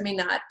 the judge may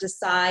not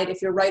decide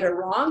if you're right or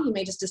wrong. He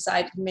may just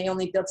decide, he may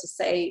only be able to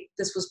say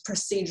this was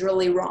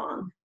procedurally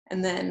wrong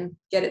and then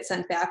get it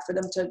sent back for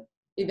them to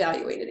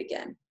evaluate it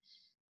again.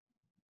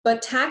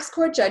 But tax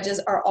court judges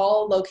are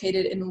all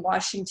located in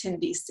Washington,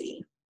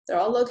 D.C. They're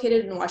all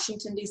located in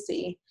Washington,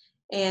 D.C.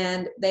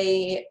 And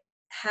they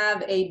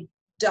have a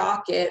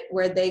docket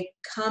where they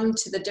come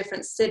to the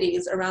different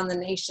cities around the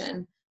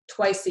nation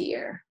twice a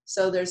year.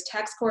 So there's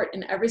tax court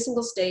in every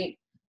single state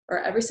or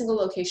every single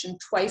location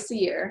twice a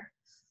year.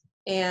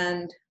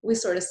 And we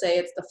sort of say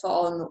it's the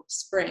fall and the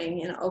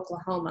spring in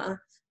Oklahoma.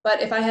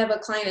 But if I have a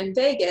client in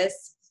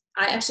Vegas,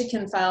 I actually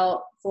can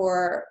file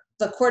for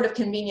the court of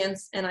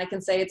convenience, and I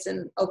can say it's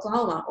in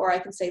Oklahoma, or I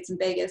can say it's in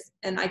Vegas,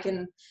 and I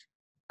can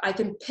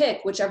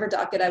pick whichever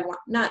docket I want.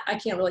 I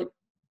can't really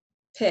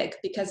pick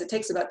because it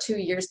takes about 2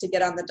 years to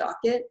get on the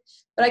docket,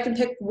 but I can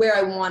pick where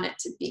I want it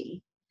to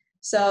be.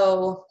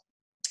 So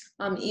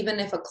even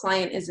if a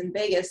client is in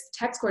Vegas,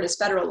 tax court is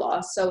federal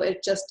law, so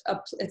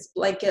it's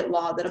blanket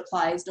law that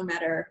applies no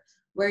matter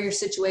where you're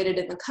situated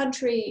in the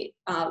country.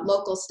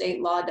 Local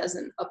state law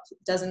doesn't.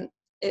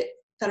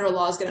 Federal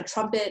law is going to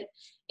trump it,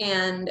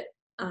 and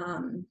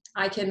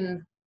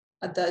the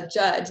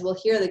judge will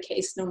hear the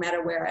case no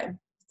matter where I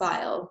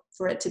file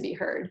for it to be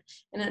heard,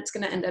 and it's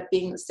going to end up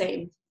being the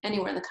same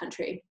anywhere in the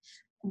country.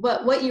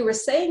 But what you were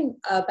saying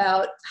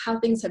about how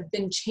things have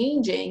been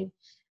changing,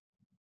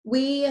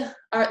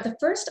 the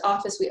first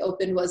office we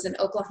opened was in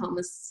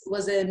Oklahoma,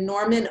 was in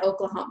Norman,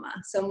 Oklahoma.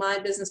 So my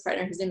business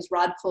partner, his name is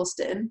Rod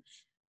Polston,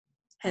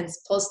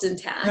 hence Polston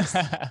Tax.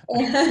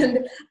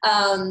 And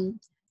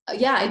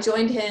I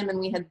joined him,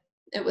 and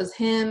it was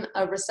him,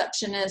 a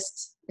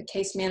receptionist, a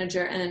case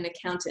manager, and an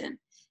accountant,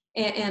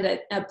 and a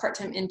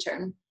part-time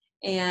intern.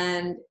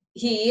 And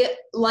he,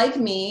 like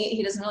me,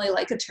 he doesn't really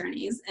like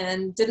attorneys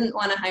and didn't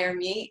want to hire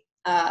me.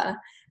 I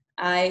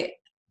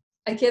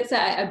can't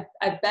say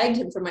I begged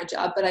him for my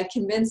job, but I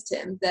convinced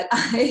him that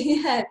I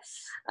had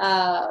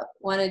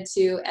wanted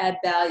to add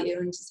value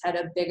and just had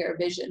a bigger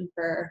vision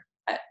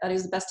I thought he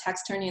was the best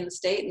tax attorney in the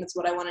state, and that's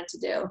what I wanted to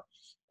do.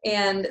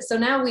 And so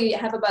now we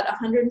have about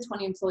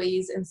 120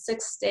 employees in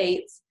 6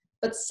 states,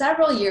 but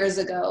several years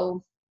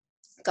ago,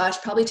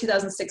 probably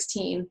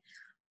 2016,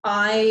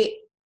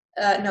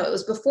 no, it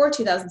was before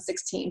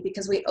 2016,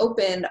 because we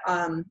opened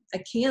a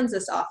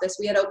Kansas office.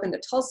 We had opened a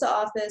Tulsa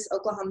office,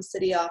 Oklahoma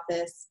City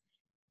office,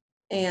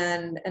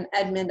 and an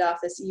Edmond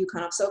office, a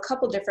Yukon office, so a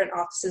couple different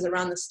offices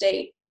around the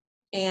state.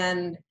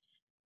 And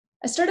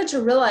I started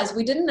to realize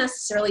we didn't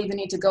necessarily even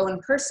need to go in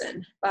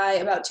person. By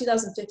about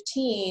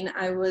 2015,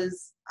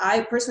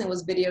 I personally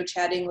was video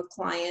chatting with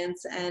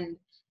clients and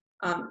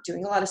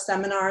doing a lot of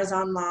seminars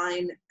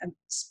online. I've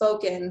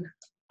spoken,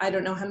 I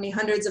don't know how many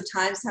hundreds of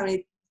times, how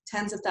many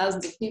tens of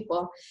thousands of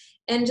people,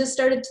 and just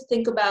started to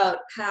think about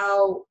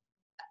how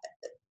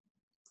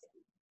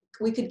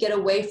we could get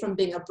away from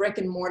being a brick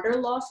and mortar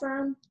law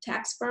firm,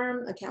 tax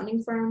firm,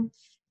 accounting firm,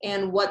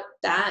 and what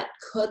that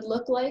could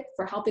look like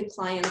for helping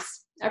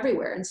clients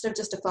everywhere instead of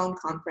just a phone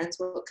conference.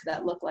 What could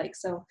that look like?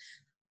 So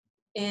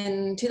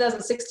in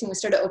 2016, we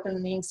started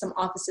opening some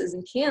offices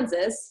in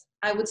Kansas.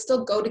 I would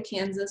still go to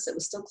Kansas. It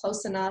was still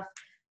close enough.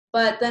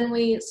 But then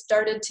we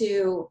started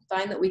to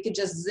find that we could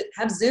just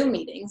have Zoom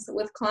meetings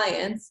with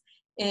clients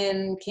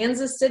in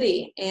Kansas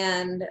City,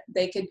 and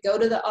they could go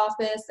to the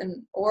office,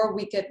 or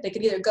they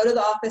could either go to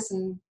the office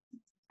and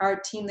our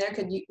team there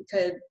could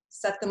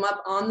set them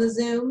up on the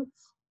Zoom,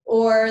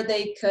 or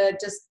they could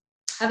just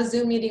have a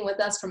Zoom meeting with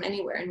us from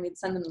anywhere, and we'd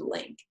send them the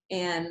link.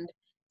 And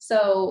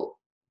so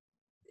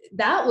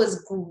that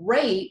was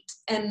great.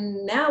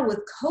 And now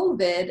with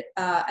COVID,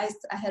 I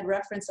had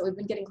referenced that we've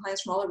been getting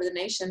clients from all over the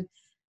nation.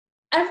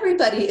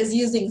 Everybody is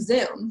using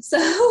Zoom. So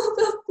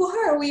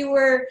before I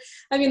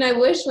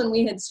wish when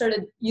we had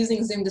started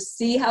using Zoom to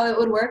see how it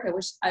would work,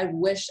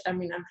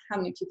 how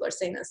many people are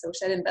saying this? I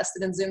wish I'd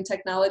invested in Zoom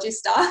technology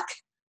stock.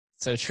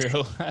 So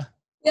true.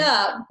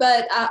 Yeah,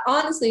 but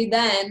honestly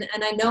then,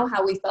 and I know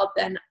how we felt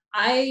then,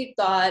 I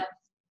thought,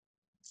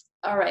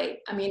 all right,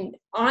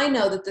 I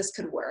know that this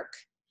could work,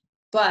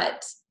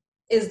 but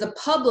is the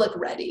public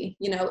ready?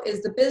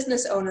 Is the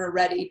business owner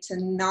ready to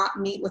not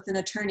meet with an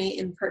attorney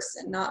in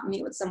person, not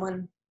meet with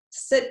someone,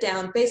 sit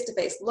down face to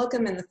face, look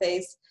them in the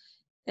face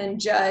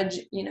and judge,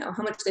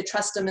 how much they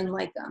trust them and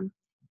like them.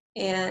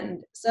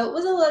 And so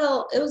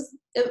it was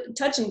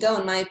touch and go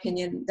in my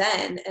opinion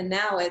then. And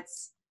now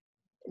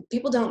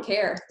people don't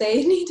care.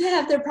 They need to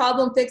have their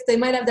problem fixed. They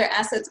might have their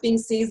assets being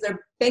seized, their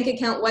bank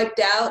account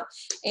wiped out,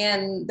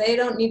 and they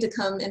don't need to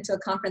come into a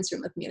conference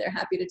room with me. They're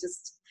happy to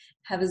just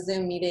have a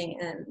Zoom meeting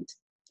and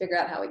figure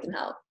out how we can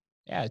help.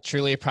 Yeah,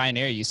 truly a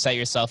pioneer. You set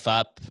yourself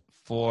up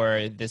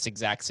for this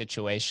exact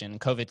situation.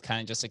 COVID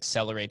kind of just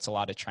accelerates a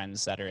lot of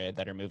trends that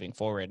are moving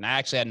forward. And I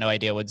actually had no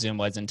idea what Zoom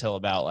was until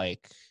about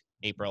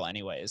April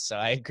anyways. So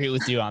I agree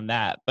with you on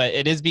that. But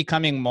it is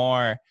becoming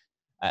more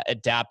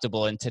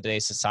adaptable in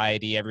today's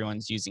society.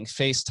 Everyone's using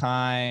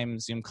FaceTime,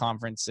 Zoom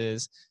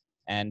conferences,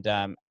 and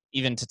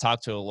even to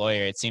talk to a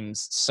lawyer, it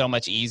seems so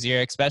much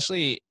easier,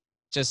 especially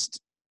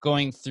just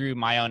going through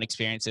my own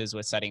experiences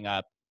with setting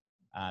up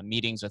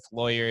meetings with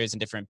lawyers and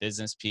different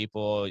business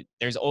people.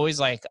 There's always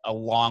a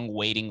long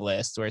waiting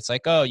list where it's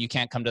oh, you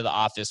can't come to the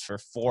office for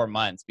 4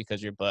 months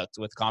because you're booked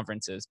with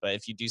conferences. But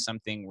if you do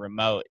something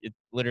remote, it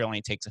literally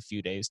only takes a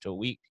few days to a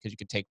week because you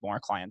could take more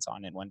clients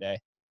on in one day.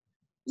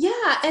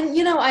 Yeah. And,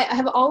 I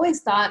have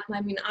always thought,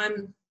 I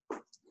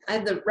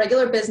have the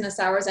regular business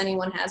hours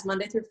anyone has,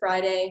 Monday through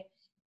Friday.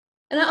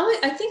 And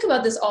I think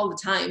about this all the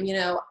time.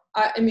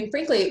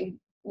 Frankly,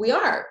 we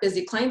are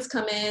busy. Clients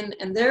come in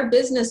and they're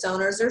business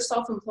owners, they're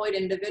self-employed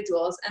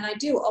individuals. And I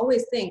do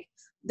always think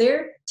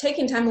they're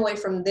taking time away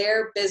from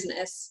their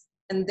business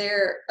and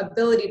their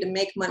ability to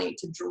make money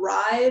to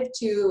drive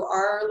to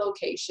our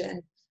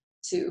location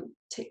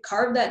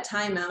carve that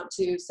time out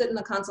to sit in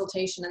the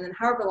consultation, and then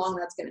however long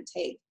that's going to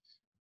take.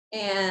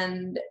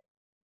 And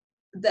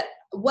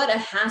what a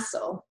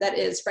hassle that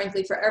is,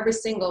 frankly, for every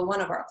single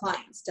one of our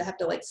clients to have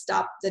to like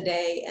stop the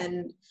day.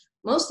 And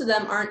most of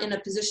them aren't in a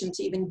position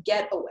to even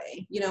get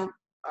away. You know,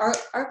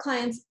 our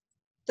clients,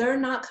 they're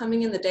not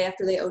coming in the day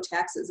after they owe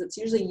taxes. It's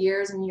usually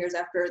years and years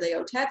after they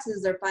owe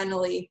taxes, they're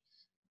finally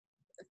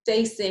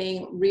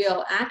facing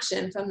real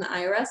action from the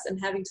IRS and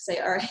having to say,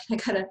 all right, I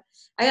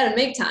gotta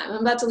make time.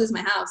 I'm about to lose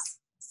my house,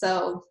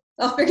 so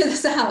I'll figure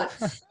this out.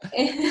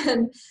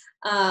 And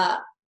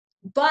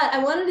but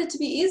I wanted it to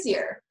be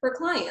easier for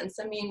clients.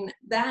 I mean,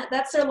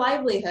 that's their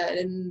livelihood,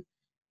 and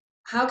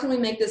how can we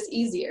make this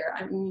easier?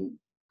 I mean,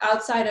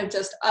 outside of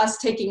just us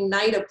taking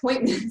night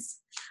appointments,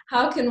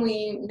 how can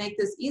we make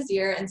this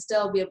easier and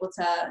still be able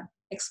to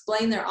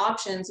explain their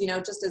options, you know,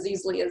 just as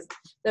easily as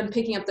them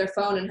picking up their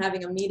phone and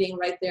having a meeting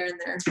right there in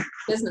their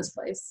business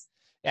place?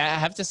 Yeah, I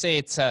have to say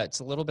it's a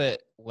little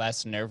bit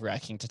less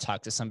nerve-wracking to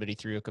talk to somebody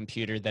through a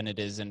computer than it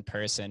is in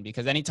person,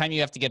 because anytime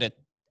you have to get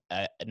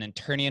an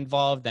attorney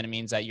involved, then it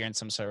means that you're in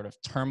some sort of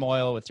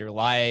turmoil with your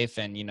life,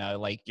 and, you know,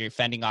 like you're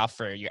fending off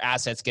for your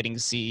assets getting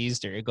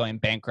seized, or you're going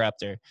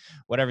bankrupt, or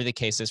whatever the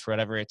case is for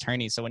whatever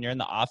attorney. So when you're in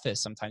the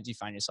office, sometimes you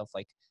find yourself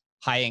like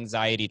high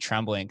anxiety,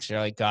 trembling, because you're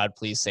like, God,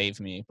 please save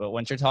me. But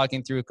once you're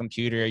talking through a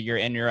computer, you're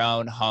in your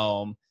own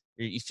home,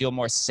 you feel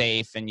more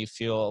safe, and you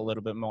feel a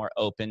little bit more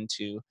open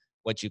to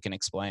what you can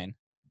explain.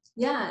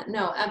 Yeah,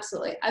 no,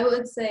 absolutely. I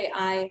would say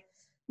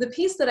the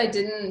piece that I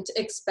didn't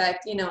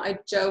expect, you know, I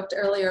joked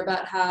earlier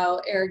about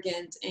how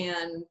arrogant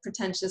and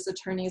pretentious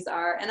attorneys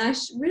are, and I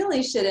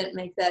really shouldn't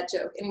make that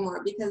joke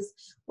anymore, because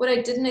what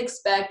I didn't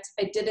expect,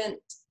 I didn't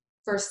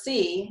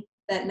foresee,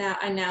 that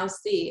I now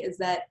see, is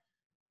that,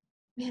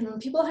 man, when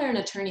people hire an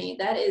attorney,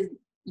 that is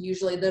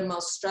usually the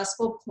most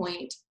stressful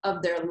point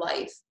of their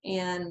life.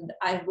 And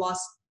I've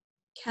lost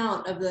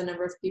count of the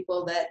number of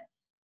people that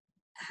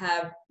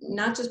have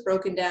not just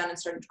broken down and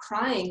started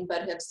crying,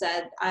 but have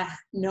said,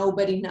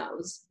 nobody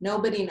knows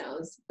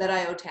that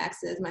I owe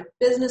taxes. My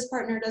business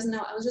partner doesn't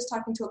know. I was just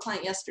talking to a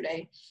client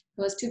yesterday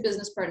who has 2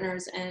 business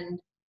partners, and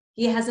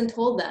he hasn't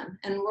told them.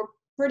 And we're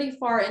pretty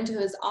far into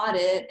his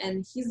audit,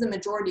 and he's the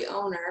majority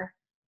owner.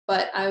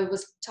 But I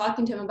was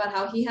talking to him about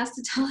how he has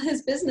to tell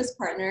his business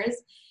partners,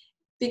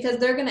 because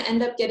they're going to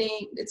end up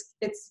getting,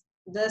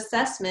 the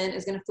assessment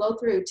is going to flow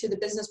through to the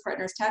business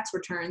partner's tax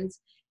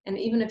returns. And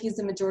even if he's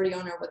the majority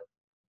owner with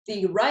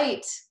the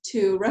right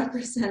to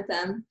represent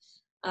them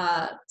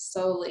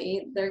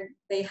solely,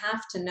 they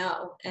have to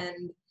know.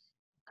 And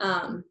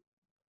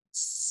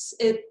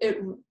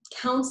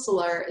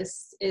counselor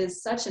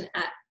is such an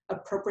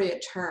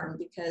appropriate term,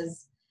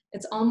 because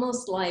it's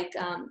almost like,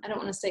 I don't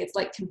want to say it's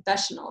like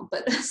confessional,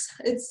 but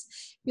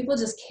it's people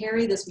just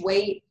carry this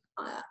weight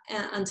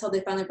until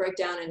they finally break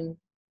down and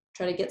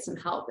try to get some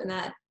help. And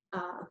that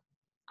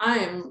I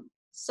am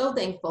so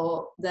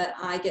thankful that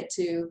I get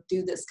to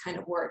do this kind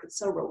of work. It's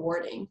so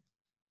rewarding.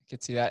 I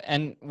could see that.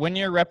 And when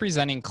you're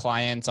representing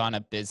clients on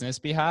a business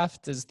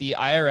behalf, does the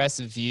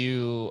IRS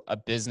view a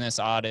business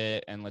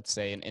audit and, let's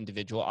say, an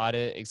individual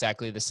audit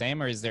exactly the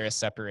same, or is there a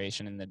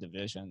separation in the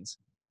divisions?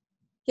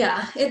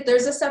 Yeah,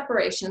 there's a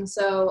separation.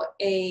 So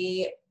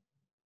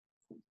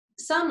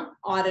some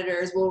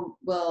auditors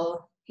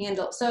will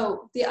handle,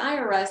 so the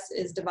IRS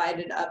is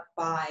divided up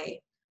by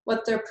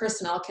what their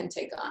personnel can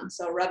take on.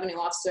 So a revenue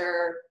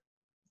officer,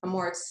 a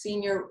more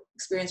senior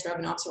experienced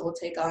revenue officer, will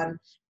take on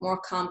more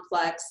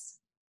complex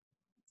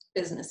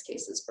business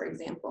cases, for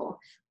example,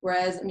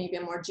 whereas maybe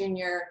a more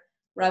junior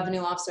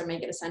revenue officer may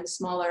get assigned a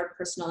smaller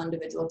personal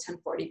individual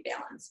 1040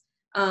 balance.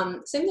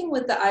 Same thing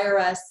with the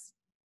IRS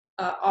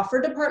offer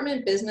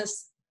department,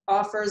 business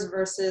offers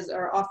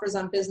or offers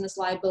on business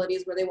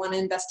liabilities, where they want to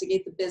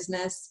investigate the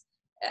business.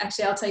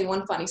 Actually, I'll tell you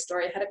one funny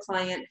story. I had a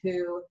client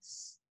who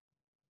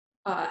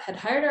had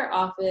hired our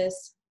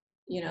office.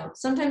 You know,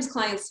 sometimes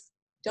clients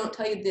don't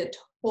tell you the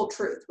whole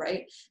truth,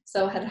 right?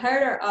 So had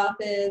hired our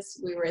office.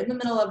 We were in the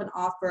middle of an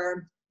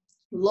offer,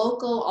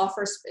 local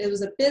offer. It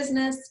was a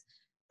business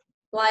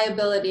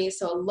liability.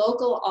 So a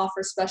local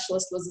offer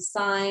specialist was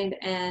assigned,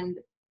 and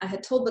I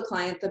had told the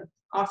client the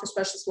offer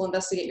specialist will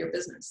investigate your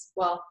business.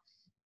 Well,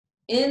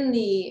 in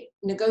the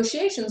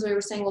negotiations, we were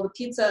saying, well, the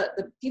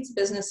pizza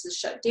business is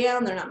shut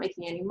down. They're not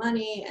making any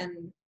money,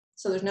 and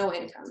so there's no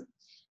income.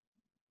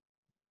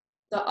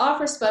 The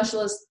offer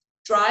specialist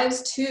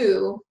drives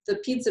to the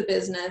pizza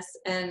business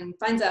and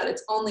finds out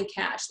it's only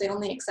cash. They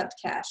only accept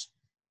cash.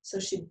 So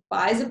she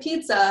buys a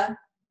pizza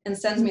and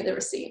sends me the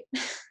receipt.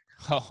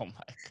 Oh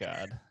my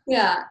God.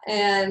 Yeah,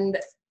 and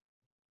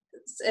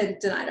it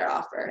denied our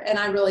offer. And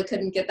I really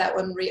couldn't get that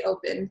one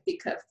reopened,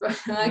 because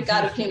I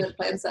got a payment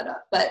plan set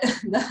up, but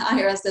the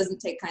IRS doesn't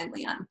take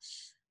kindly on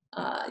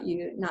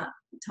you not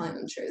telling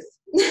them the truth.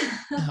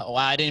 Wow,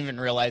 I didn't even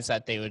realize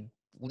that they would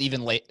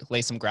even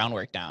lay some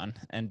groundwork down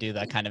and do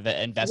that kind of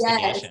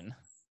investigation. Yes,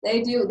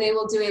 they do. They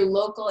will do a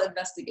local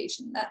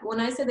investigation. That when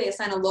I say they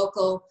assign a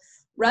local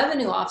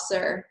revenue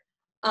officer,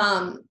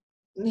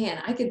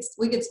 Man,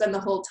 we could spend the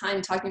whole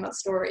time talking about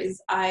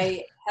stories.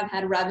 I have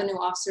had revenue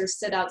officers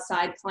sit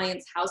outside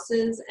clients'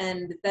 houses,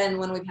 and then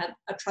when we've had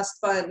a trust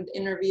fund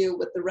interview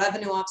with the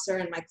revenue officer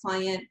and my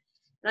client,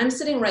 and I'm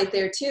sitting right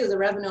there too, the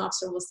revenue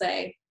officer will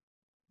say,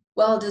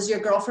 well, does your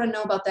girlfriend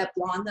know about that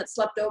blonde that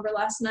slept over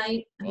last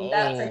night? And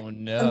that's like Oh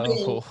something.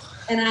 no.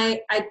 And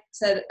I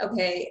said,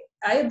 okay,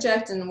 I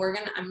object, and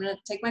I'm gonna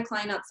take my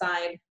client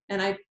outside.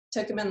 And I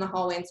took him in the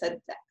hallway and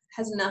said,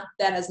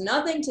 that has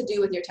nothing to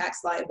do with your tax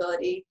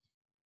liability.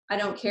 I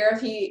don't care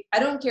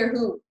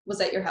who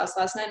was at your house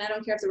last night. And I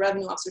don't care if the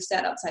revenue officer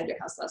sat outside your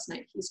house last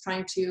night. He's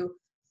trying to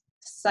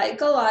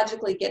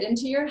psychologically get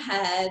into your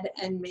head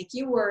and make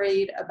you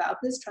worried about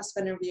this trust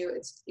fund interview.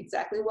 It's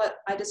exactly what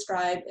I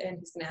described, and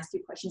he's going to ask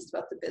you questions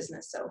about the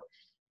business. So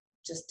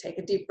just take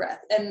a deep breath.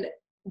 And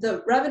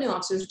the revenue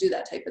officers do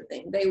that type of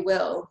thing. They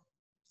will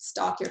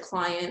stalk your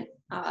client,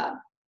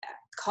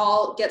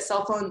 get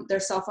their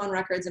cell phone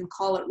records and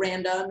call at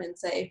random and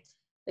say,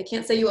 they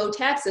can't say you owe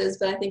taxes,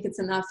 but I think it's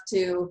enough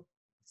to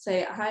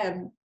say, hi,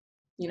 I'm,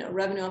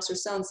 revenue officer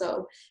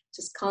so-and-so,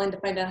 just calling to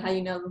find out how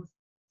you know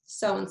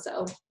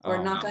so-and-so,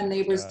 or knock on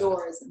neighbors'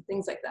 doors and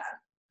things like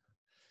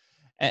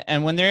that.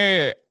 And when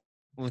they're,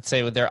 let's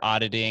say, when they're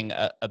auditing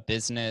a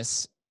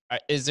business,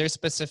 is there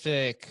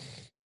specific,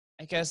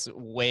 I guess,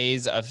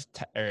 ways of,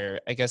 or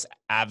I guess,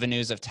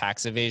 avenues of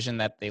tax evasion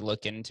that they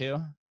look into?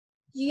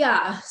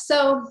 Yeah.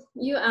 So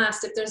you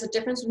asked if there's a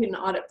difference between an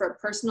audit for a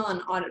personal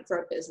and an audit for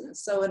a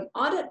business. So an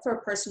audit for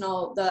a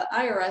personal, the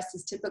IRS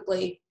is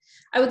typically,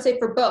 I would say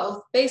for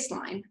both,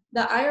 baseline.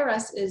 The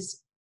IRS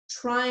is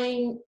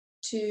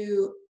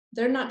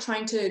they're not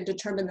trying to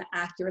determine the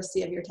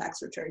accuracy of your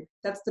tax return.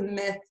 That's the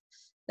myth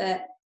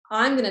that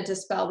I'm going to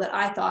dispel, that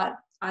I thought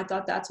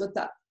that's what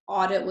the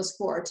audit was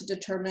for, to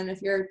determine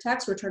if your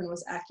tax return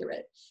was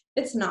accurate.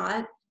 It's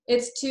not.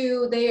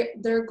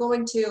 They're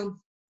going to,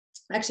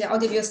 actually, I'll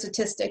give you a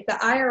statistic. The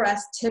IRS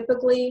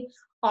typically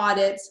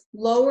audits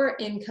lower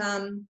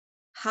income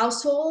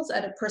households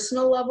at a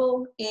personal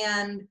level,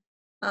 and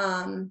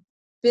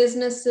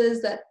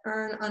businesses that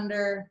earn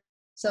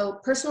so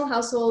personal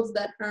households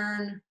that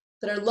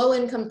are low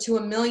income to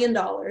 $1 million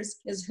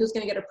is who's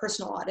going to get a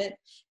personal audit.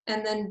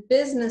 And then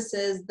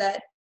businesses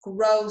that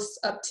gross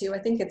up to, I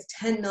think it's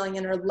 10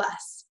 million or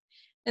less.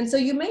 And so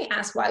you may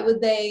ask, why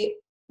would they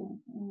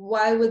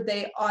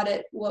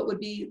audit what would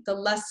be the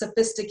less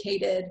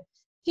sophisticated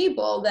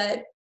people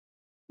that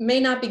may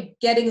not be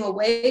getting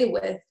away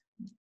with,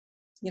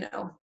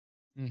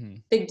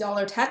 big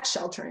dollar tax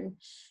sheltering?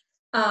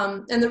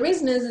 And the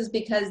reason is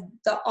because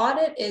the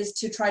audit is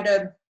to try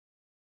to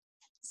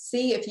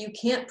see if you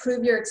can't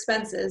prove your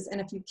expenses.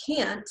 And if you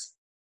can't,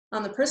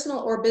 on the personal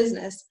or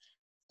business,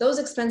 those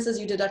expenses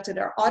you deducted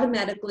are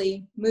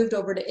automatically moved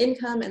over to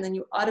income, and then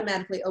you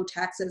automatically owe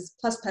taxes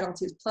plus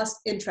penalties plus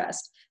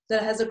interest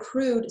that has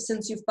accrued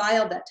since you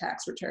filed that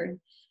tax return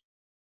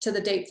to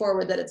the date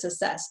forward that it's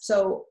assessed.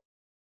 So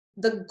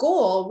the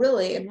goal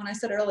really, and when I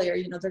said earlier,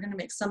 they're going to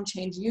make some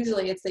change,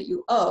 usually it's that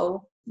you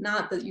owe,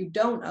 not that you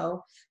don't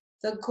owe.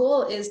 The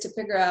goal is to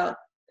figure out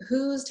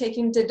who's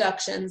taking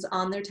deductions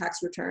on their tax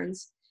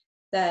returns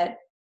that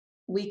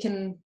we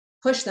can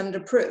push them to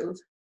prove.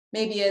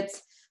 Maybe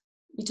it's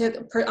you took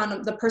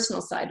on the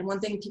personal side. One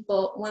thing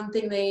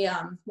they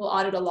will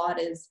audit a lot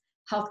is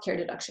healthcare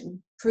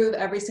deduction. Prove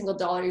every single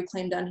dollar you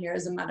claimed on here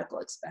as a medical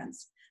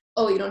expense.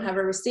 Oh, you don't have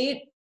a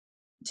receipt?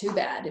 Too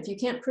bad. If you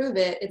can't prove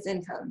it, it's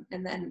income,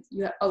 and then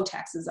you owe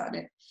taxes on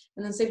it.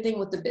 And then same thing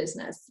with the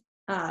business.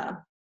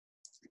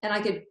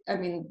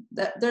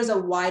 There's a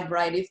wide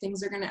variety of things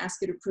they're going to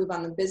ask you to prove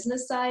on the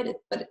business side,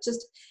 but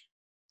just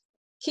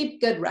keep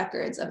good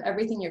records of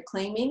everything you're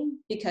claiming,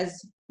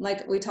 because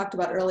like we talked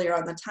about earlier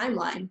on the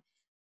timeline,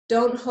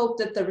 don't hope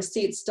that the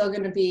receipt's still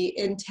going to be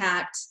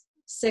intact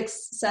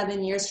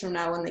 6-7 years from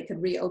now when they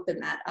could reopen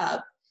that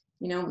up.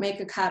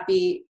 Make a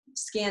copy,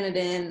 scan it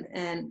in,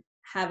 and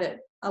have it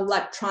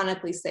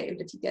electronically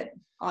saved if you get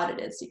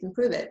audited so you can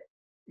prove it.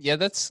 Yeah,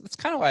 that's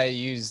kind of why I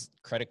use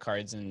credit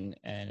cards and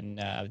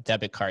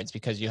debit cards,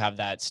 because you have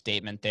that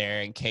statement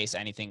there in case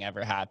anything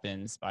ever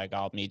happens. By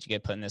God, me to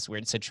get put in this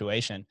weird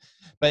situation.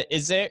 But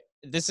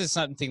this is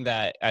something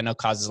that I know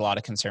causes a lot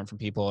of concern from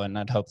people, and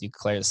I'd hope you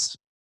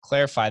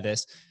clarify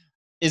this.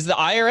 Is the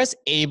IRS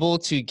able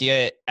to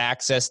get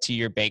access to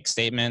your bank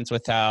statements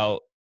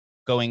without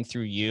going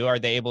through you? Are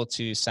they able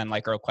to send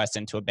like a request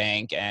into a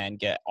bank and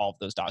get all of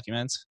those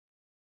documents?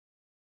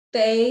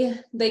 They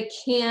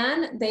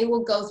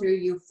will go through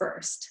you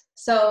first.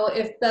 So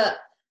if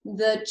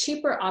the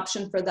cheaper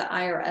option for the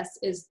IRS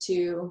is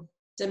to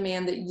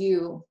demand that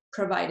you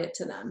provide it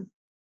to them.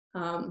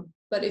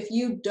 But if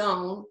you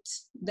don't,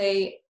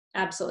 they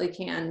absolutely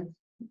can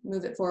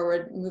move it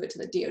forward, move it to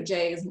the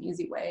DOJ is an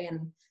easy way,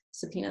 and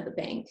subpoena the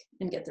bank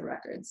and get the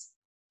records.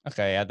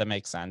 Okay, yeah, that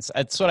makes sense.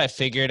 That's what I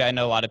figured. I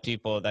know a lot of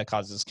people that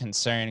causes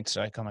concern because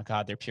they're like, oh my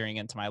God, they're peering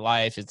into my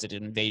life. Is it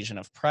an invasion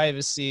of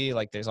privacy?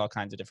 Like there's all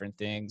kinds of different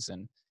things.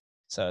 And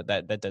so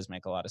that does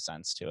make a lot of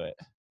sense to it.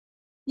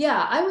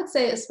 Yeah, I would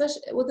say,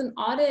 especially with an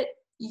audit,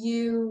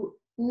 you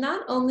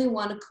not only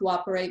want to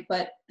cooperate,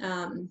 but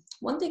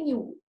one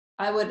thing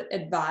I would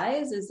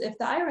advise is if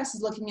the IRS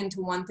is looking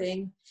into one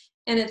thing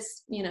and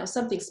it's,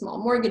 something small,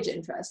 mortgage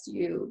interest,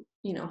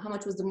 how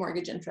much was the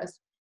mortgage interest?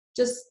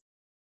 Just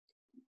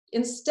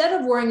instead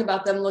of worrying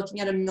about them looking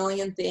at a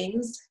million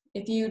things,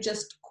 if you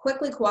just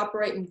quickly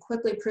cooperate and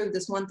quickly prove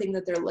this one thing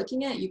that they're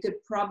looking at, you could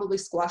probably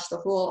squash the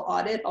whole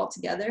audit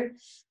altogether.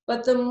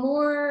 But the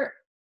more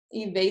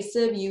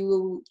evasive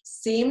you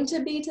seem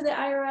to be to the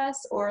IRS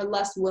or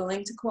less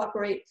willing to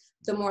cooperate,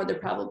 the more they're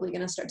probably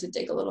going to start to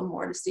dig a little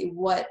more to see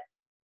what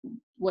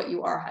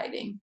you are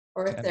hiding,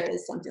 or if there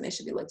is something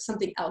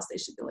something else they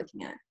should be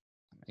looking at.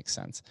 Makes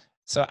sense.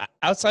 So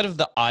outside of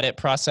the audit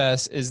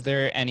process, is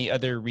there any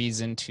other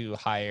reason to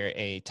hire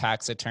a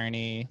tax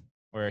attorney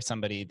or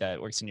somebody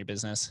that works in your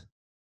business?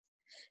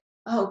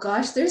 Oh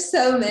gosh, there's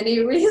so many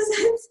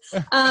reasons.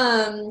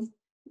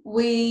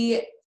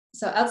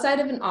 So outside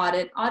of an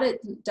audit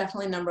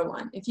definitely number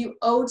one. If you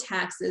owe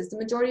taxes, the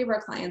majority of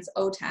our clients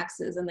owe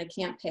taxes and they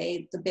can't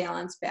pay the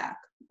balance back.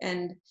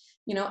 And,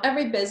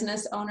 every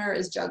business owner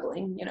is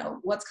juggling,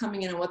 what's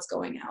coming in and what's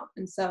going out.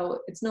 And so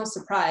it's no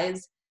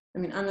surprise. I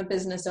mean, I'm a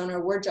business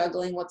owner. We're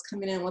juggling what's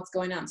coming in, what's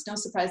going out. It's no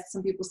surprise that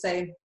some people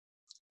say,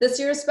 this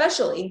year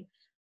especially,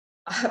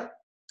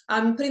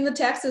 I'm putting the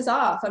taxes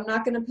off. I'm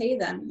not going to pay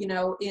them.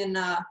 In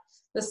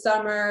the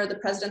summer, the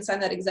president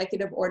signed that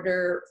executive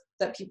order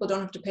that people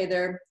don't have to pay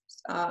their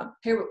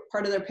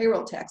part of their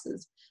payroll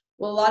taxes.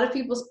 Well, a lot of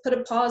people put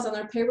a pause on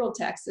their payroll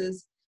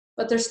taxes,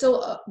 but they're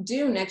still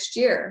due next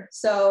year.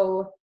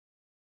 So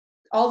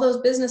all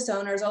those business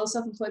owners, all the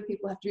self-employed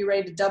people have to be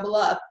ready to double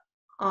up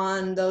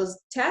on those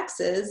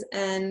taxes.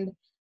 And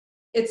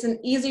it's an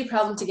easy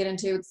problem to get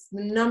into. It's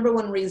the number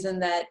one reason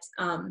that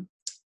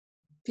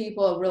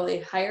people really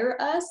hire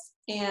us.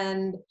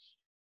 And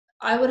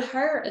I would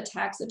hire a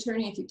tax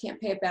attorney if you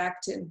can't pay it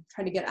back, to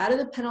try to get out of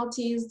the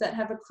penalties that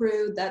have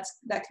accrued. That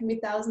can be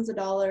thousands of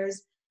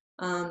dollars,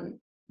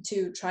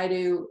 to try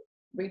to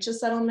reach a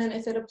settlement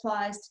if it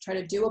applies, to try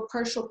to do a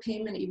partial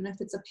payment, even if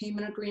it's a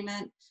payment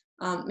agreement,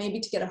 maybe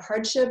to get a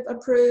hardship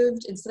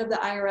approved instead of the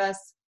IRS.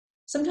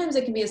 Sometimes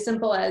it can be as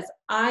simple as,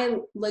 I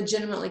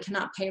legitimately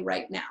cannot pay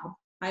right now.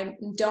 I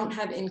don't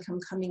have income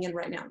coming in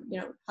right now,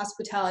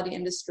 hospitality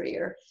industry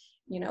or,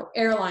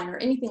 airline or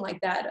anything like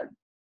that,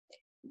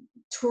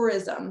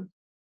 tourism.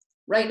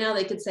 Right now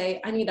they could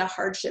say, I need a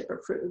hardship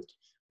approved.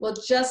 Well,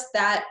 just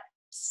that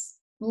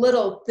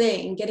little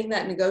thing, getting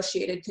that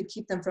negotiated, could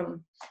keep them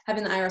from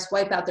having the IRS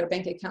wipe out their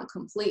bank account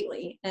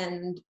completely.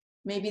 And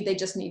maybe they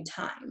just need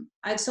time.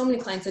 I have so many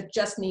clients that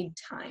just need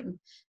time,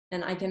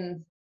 and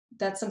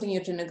that's something you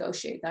have to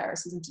negotiate. The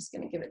IRS isn't just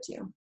going to give it to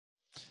you.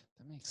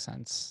 That makes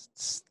sense.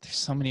 There's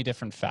so many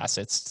different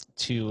facets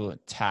to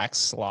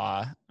tax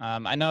law.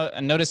 I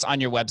noticed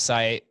on your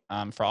website,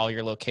 for all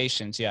your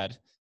locations, you had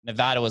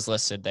Nevada was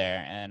listed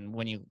there. And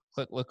when you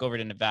look over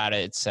to Nevada,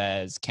 it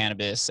says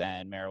cannabis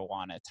and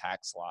marijuana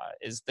tax law.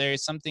 Is there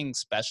something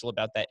special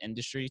about that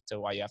industry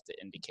to why you have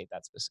to indicate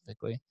that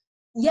specifically?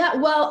 Yeah,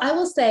 well, I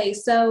will say,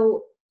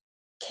 so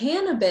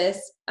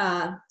cannabis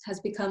has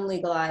become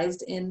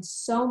legalized in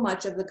so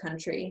much of the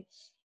country.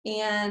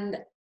 And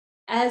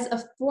as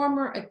a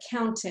former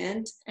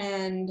accountant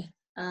and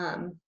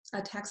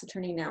a tax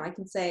attorney now, I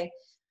can say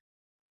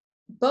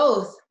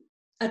both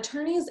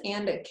attorneys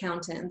and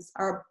accountants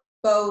are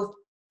both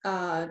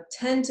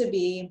tend to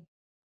be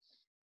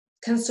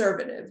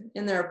conservative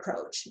in their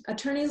approach.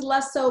 Attorneys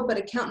less so, but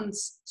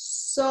accountants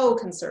so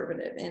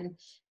conservative. And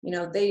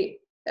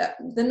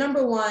the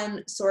number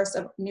one source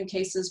of new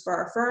cases for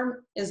our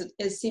firm is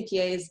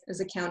CPAs, as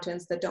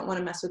accountants that don't want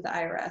to mess with the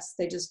IRS.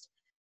 They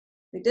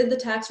did the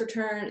tax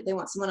return. They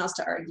want someone else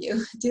to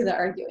do the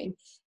arguing.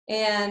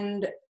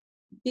 And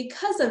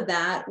because of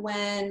that,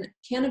 when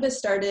cannabis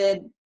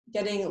started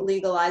getting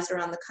legalized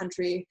around the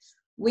country,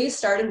 we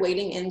started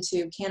wading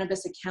into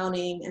cannabis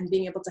accounting and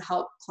being able to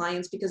help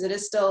clients, because it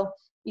is still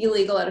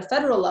illegal at a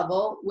federal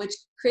level, which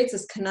creates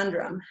this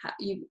conundrum.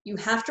 You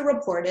have to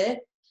report it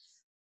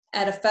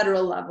at a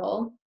federal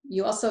level.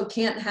 You also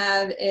can't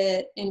have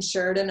it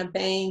insured in a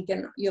bank,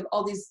 and you have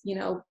all these,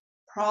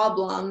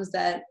 problems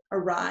that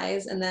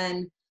arise. And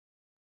then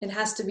it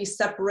has to be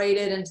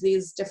separated into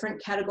these different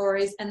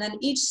categories. And then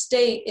each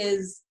state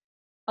is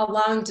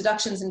allowing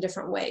deductions in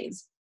different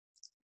ways.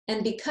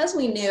 And because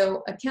we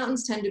knew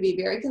accountants tend to be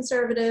very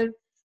conservative,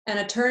 and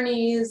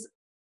attorneys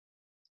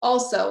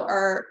also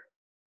are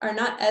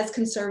not as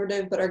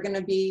conservative, but are going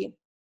to be,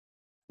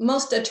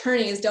 most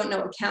attorneys don't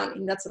know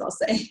accounting. That's what I'll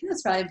say.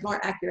 That's probably a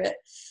more accurate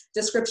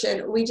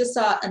description. We just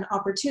saw an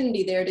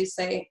opportunity there to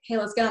say, hey,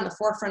 let's get on the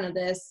forefront of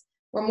this.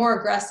 We're more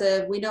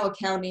aggressive. We know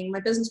accounting.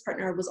 My business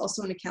partner was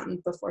also an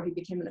accountant before he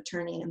became an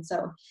attorney. And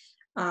so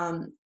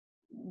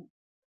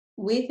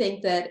we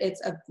think that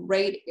it's a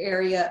great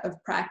area of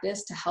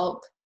practice to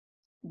help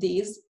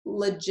these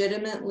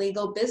legitimate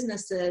legal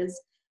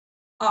businesses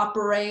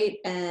operate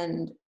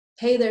and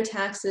pay their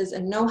taxes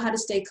and know how to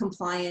stay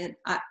compliant.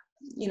 I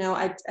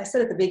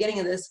said at the beginning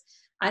of this,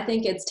 I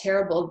think it's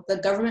terrible. The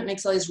government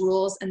makes all these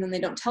rules and then they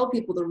don't tell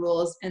people the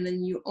rules, and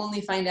then you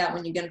only find out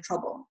when you get in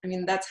trouble. I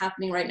mean, that's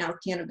happening right now with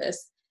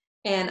cannabis.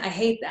 And I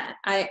hate that.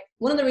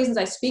 One of the reasons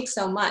I speak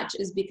so much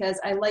is because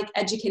I like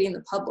educating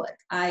the public.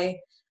 I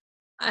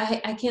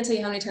can't tell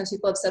you how many times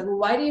people have said, well,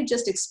 why do you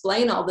just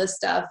explain all this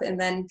stuff and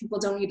then people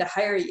don't need to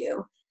hire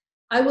you?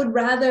 I would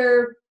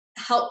rather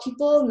help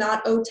people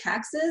not owe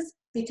taxes,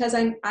 because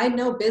I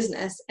know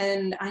business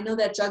and I know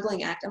that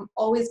juggling act. I'm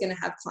always going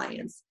to have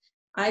clients.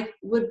 I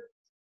would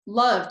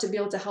love to be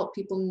able to help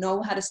people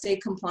know how to stay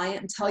compliant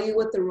and tell you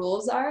what the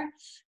rules are,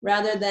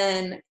 rather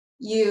than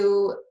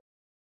you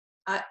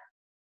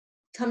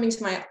coming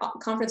to my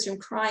conference room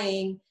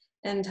crying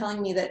and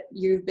telling me that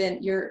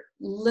you're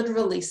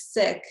literally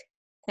sick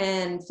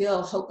and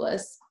feel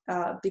hopeless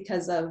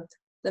because of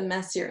the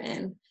mess you're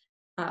in.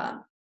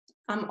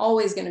 I'm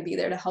always going to be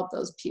there to help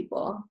those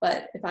people,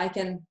 but if I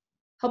can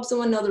help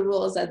someone know the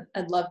rules,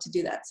 I'd love to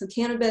do that. So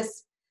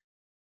cannabis,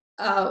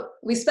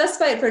 we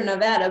specify it for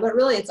Nevada, but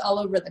really it's all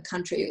over the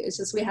country. It's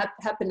just we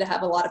happen to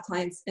have a lot of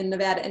clients in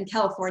Nevada and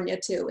California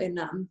too, in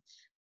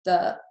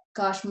the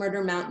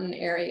Murder Mountain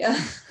area.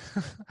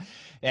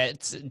 Yeah,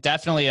 it's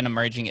definitely an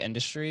emerging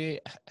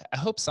industry. I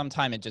hope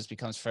sometime it just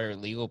becomes fairly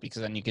legal,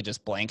 because then you could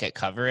just blanket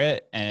cover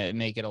it and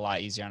make it a lot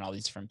easier on all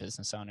these different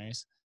business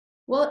owners.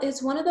 Well,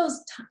 it's one of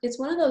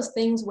those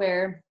things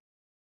where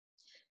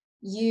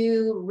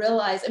you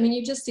realize, I mean,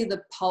 you just see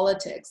the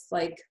politics,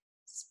 like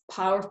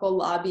powerful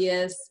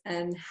lobbyists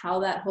and how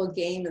that whole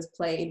game is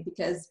played,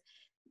 because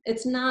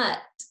it's not,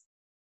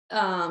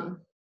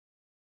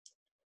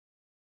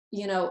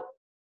 you know,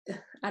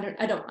 I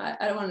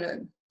don't want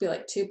to be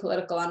like too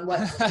political on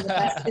what's in the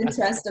best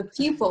interest of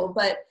people,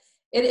 but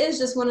it is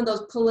just one of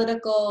those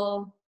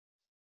political,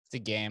 it's a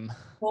game,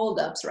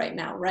 holdups right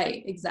now.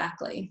 Right.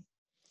 Exactly.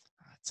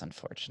 It's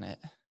unfortunate.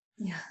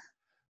 Yeah.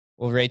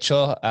 Well,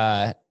 Rachel,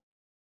 I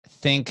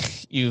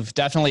think you've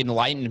definitely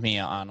enlightened me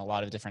on a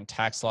lot of different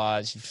tax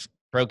laws. You've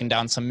broken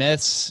down some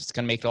myths. It's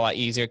going to make it a lot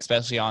easier,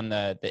 especially on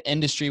the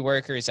industry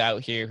workers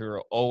out here who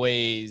are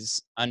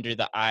always under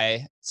the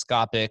eye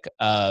scopic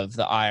of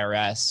the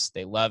IRS.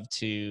 They love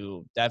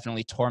to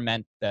definitely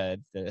torment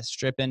the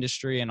strip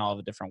industry and all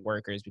the different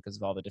workers because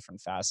of all the different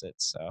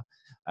facets. So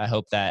I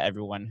hope that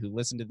everyone who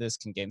listened to this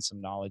can gain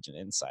some knowledge and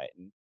insight,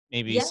 and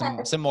maybe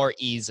some more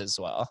ease as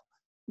well.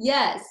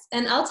 Yes.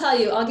 And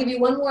I'll give you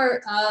one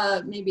more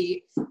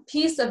maybe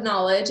piece of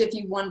knowledge. If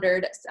you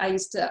wondered, I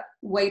used to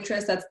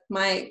waitress. That's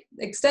my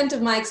extent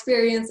of my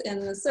experience in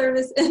the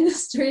service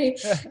industry.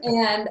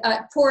 And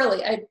I've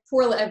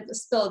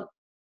spilled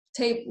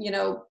tape,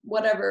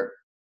 whatever,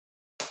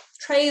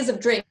 trays of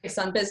drinks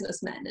on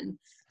businessmen, and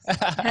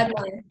had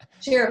my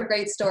share of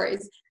great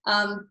stories.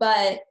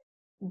 But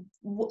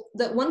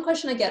the one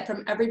question I get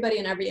from everybody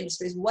in every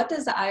industry is, what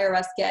does the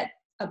IRS get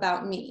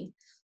about me?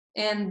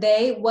 And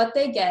what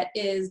they get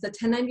is the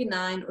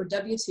 1099 or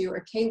W-2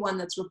 or K-1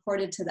 that's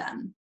reported to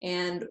them.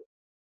 And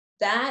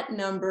that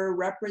number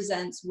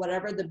represents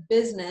whatever the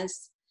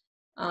business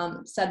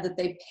said that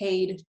they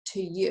paid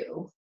to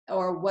you,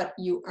 or what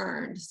you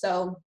earned.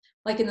 So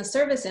like in the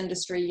service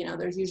industry,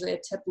 there's usually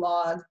a tip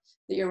log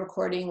that you're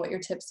recording what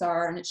your tips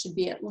are, and it should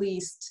be at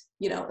least,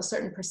 a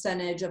certain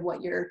percentage of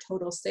what your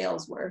total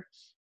sales were.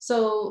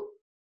 So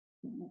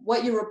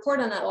what you report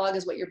on that log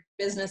is what your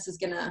business is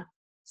going to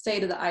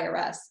say to the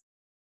IRS.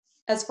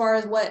 As far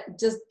as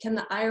can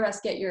the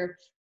IRS get your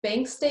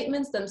bank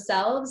statements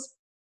themselves?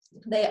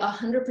 They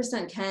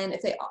 100% can.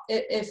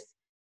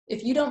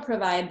 If you don't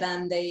provide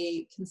them,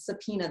 they can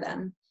subpoena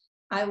them.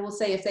 I will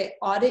say, if they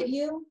audit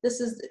you,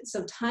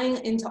 so tying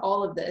into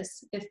all of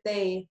this, if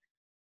they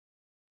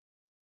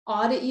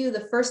audit you,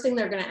 the first thing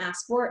they're going to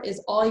ask for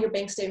is all your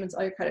bank statements,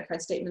 all your credit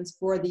card statements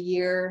for the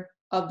year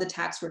of the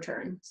tax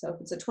return. So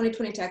if it's a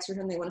 2020 tax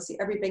return, they want to see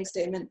every bank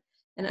statement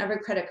and every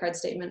credit card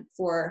statement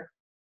for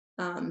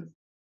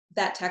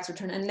that tax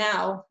return. And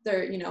now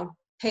they're,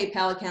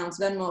 PayPal accounts,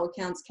 Venmo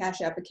accounts, Cash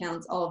App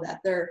accounts, all of that.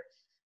 They're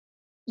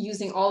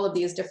using all of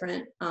these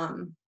different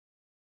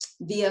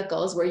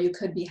vehicles where you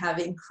could be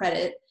having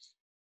credit,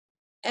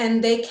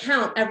 and they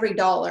count every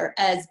dollar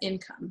as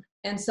income.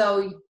 And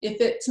so if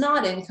it's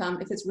not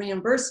income, if it's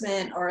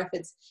reimbursement, or if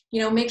it's,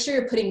 make sure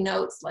you're putting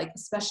notes, like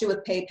especially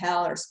with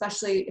PayPal, or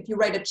especially if you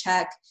write a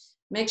check,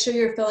 make sure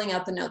you're filling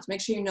out the notes,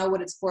 make sure you know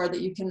what it's for,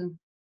 that you can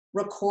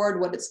record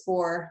what it's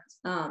for.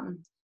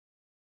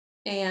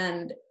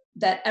 And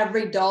that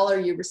every dollar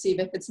you receive,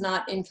 if it's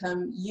not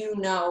income,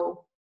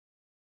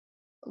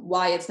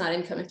 why it's not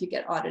income if you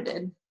get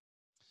audited.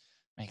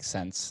 Makes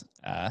sense.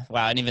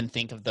 Wow, I didn't even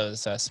think of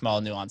those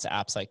small nuanced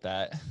apps like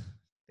that.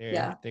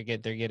 They're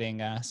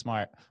getting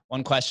smart.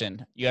 One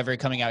question: you ever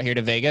coming out here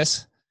to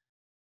Vegas?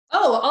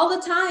 Oh, all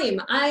the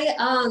time. I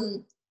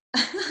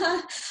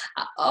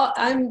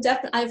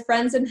have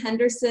friends in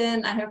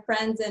Henderson. I have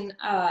friends in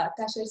I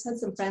just had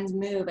some friends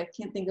move. I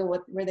can't think of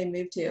where they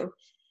moved to.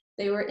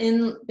 They were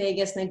in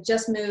Vegas and they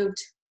just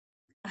moved.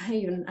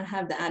 I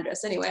have the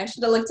address. Anyway, I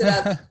should have looked it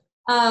up.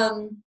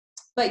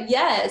 But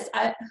yes,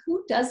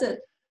 who doesn't?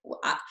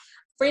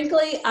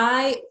 Frankly,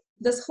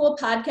 this whole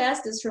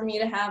podcast is for me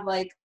to have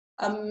like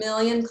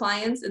 1,000,000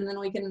 clients, and then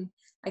I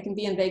can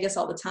be in Vegas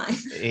all the time.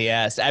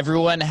 Yes,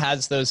 everyone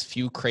has those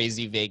few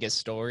crazy Vegas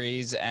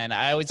stories, and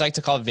I always like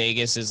to call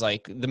Vegas is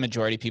like the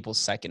majority of people's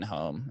second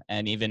home,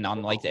 and even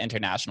on like the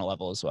international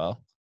level as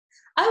well.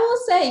 I will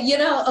say,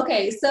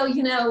 okay, so,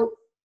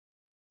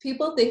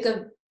 people think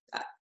of,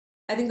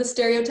 I think the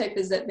stereotype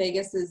is that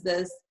Vegas is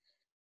this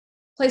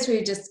place where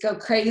you just go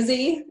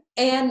crazy.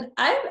 And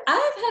I've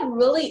had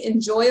really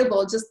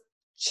enjoyable, just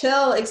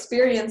chill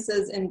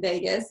experiences in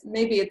Vegas.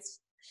 Maybe it's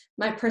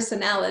my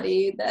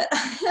personality that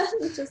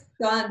has just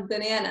gone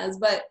bananas,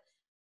 but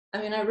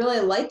I mean, I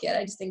really like it.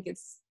 I just think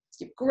it's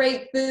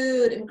great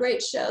food and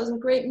great shows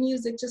and great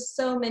music, just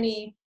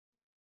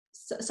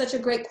such a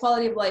great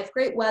quality of life,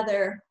 great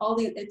weather,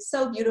 it's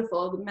so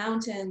beautiful, the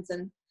mountains,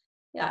 and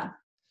yeah,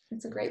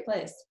 it's a great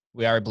place.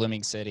 We are a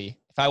blooming city.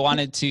 If I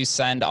wanted to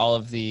send all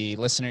of the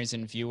listeners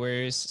and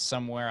viewers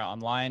somewhere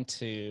online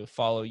to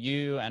follow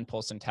you and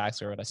Polston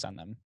Tax, where would I send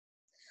them?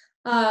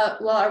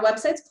 Well, our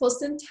website's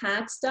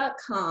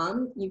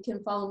polstontax.com. You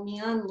can follow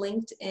me on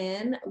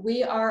LinkedIn.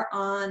 We are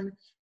on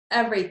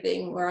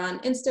everything. We're on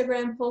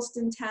Instagram,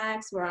 Polston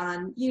Tax. We're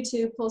on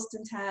YouTube,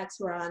 Polston Tax.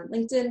 We're on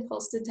LinkedIn,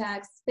 Polston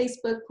Tax.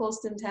 Facebook,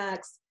 Polston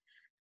Tax.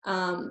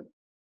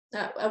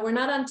 We're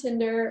not on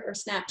Tinder or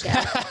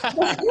Snapchat.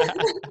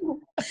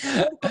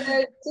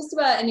 Just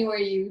about anywhere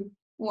you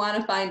want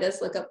to find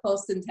us, look up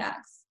Polston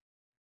Tax.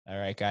 All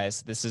right,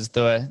 guys. This is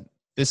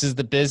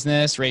the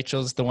business.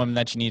 Rachel's the woman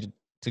that you need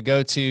to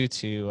go to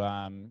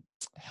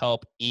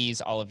help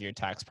ease all of your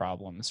tax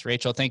problems.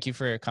 Rachel, thank you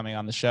for coming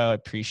on the show. I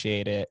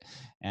appreciate it.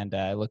 And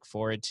I look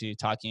forward to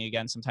talking to you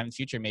again sometime in the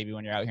future, maybe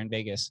when you're out here in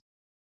Vegas.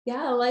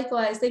 Yeah,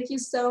 likewise. Thank you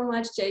so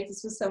much, Jake.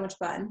 This was so much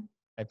fun.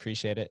 I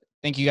appreciate it.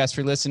 Thank you guys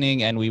for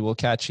listening, and we will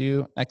catch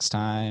you next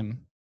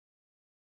time.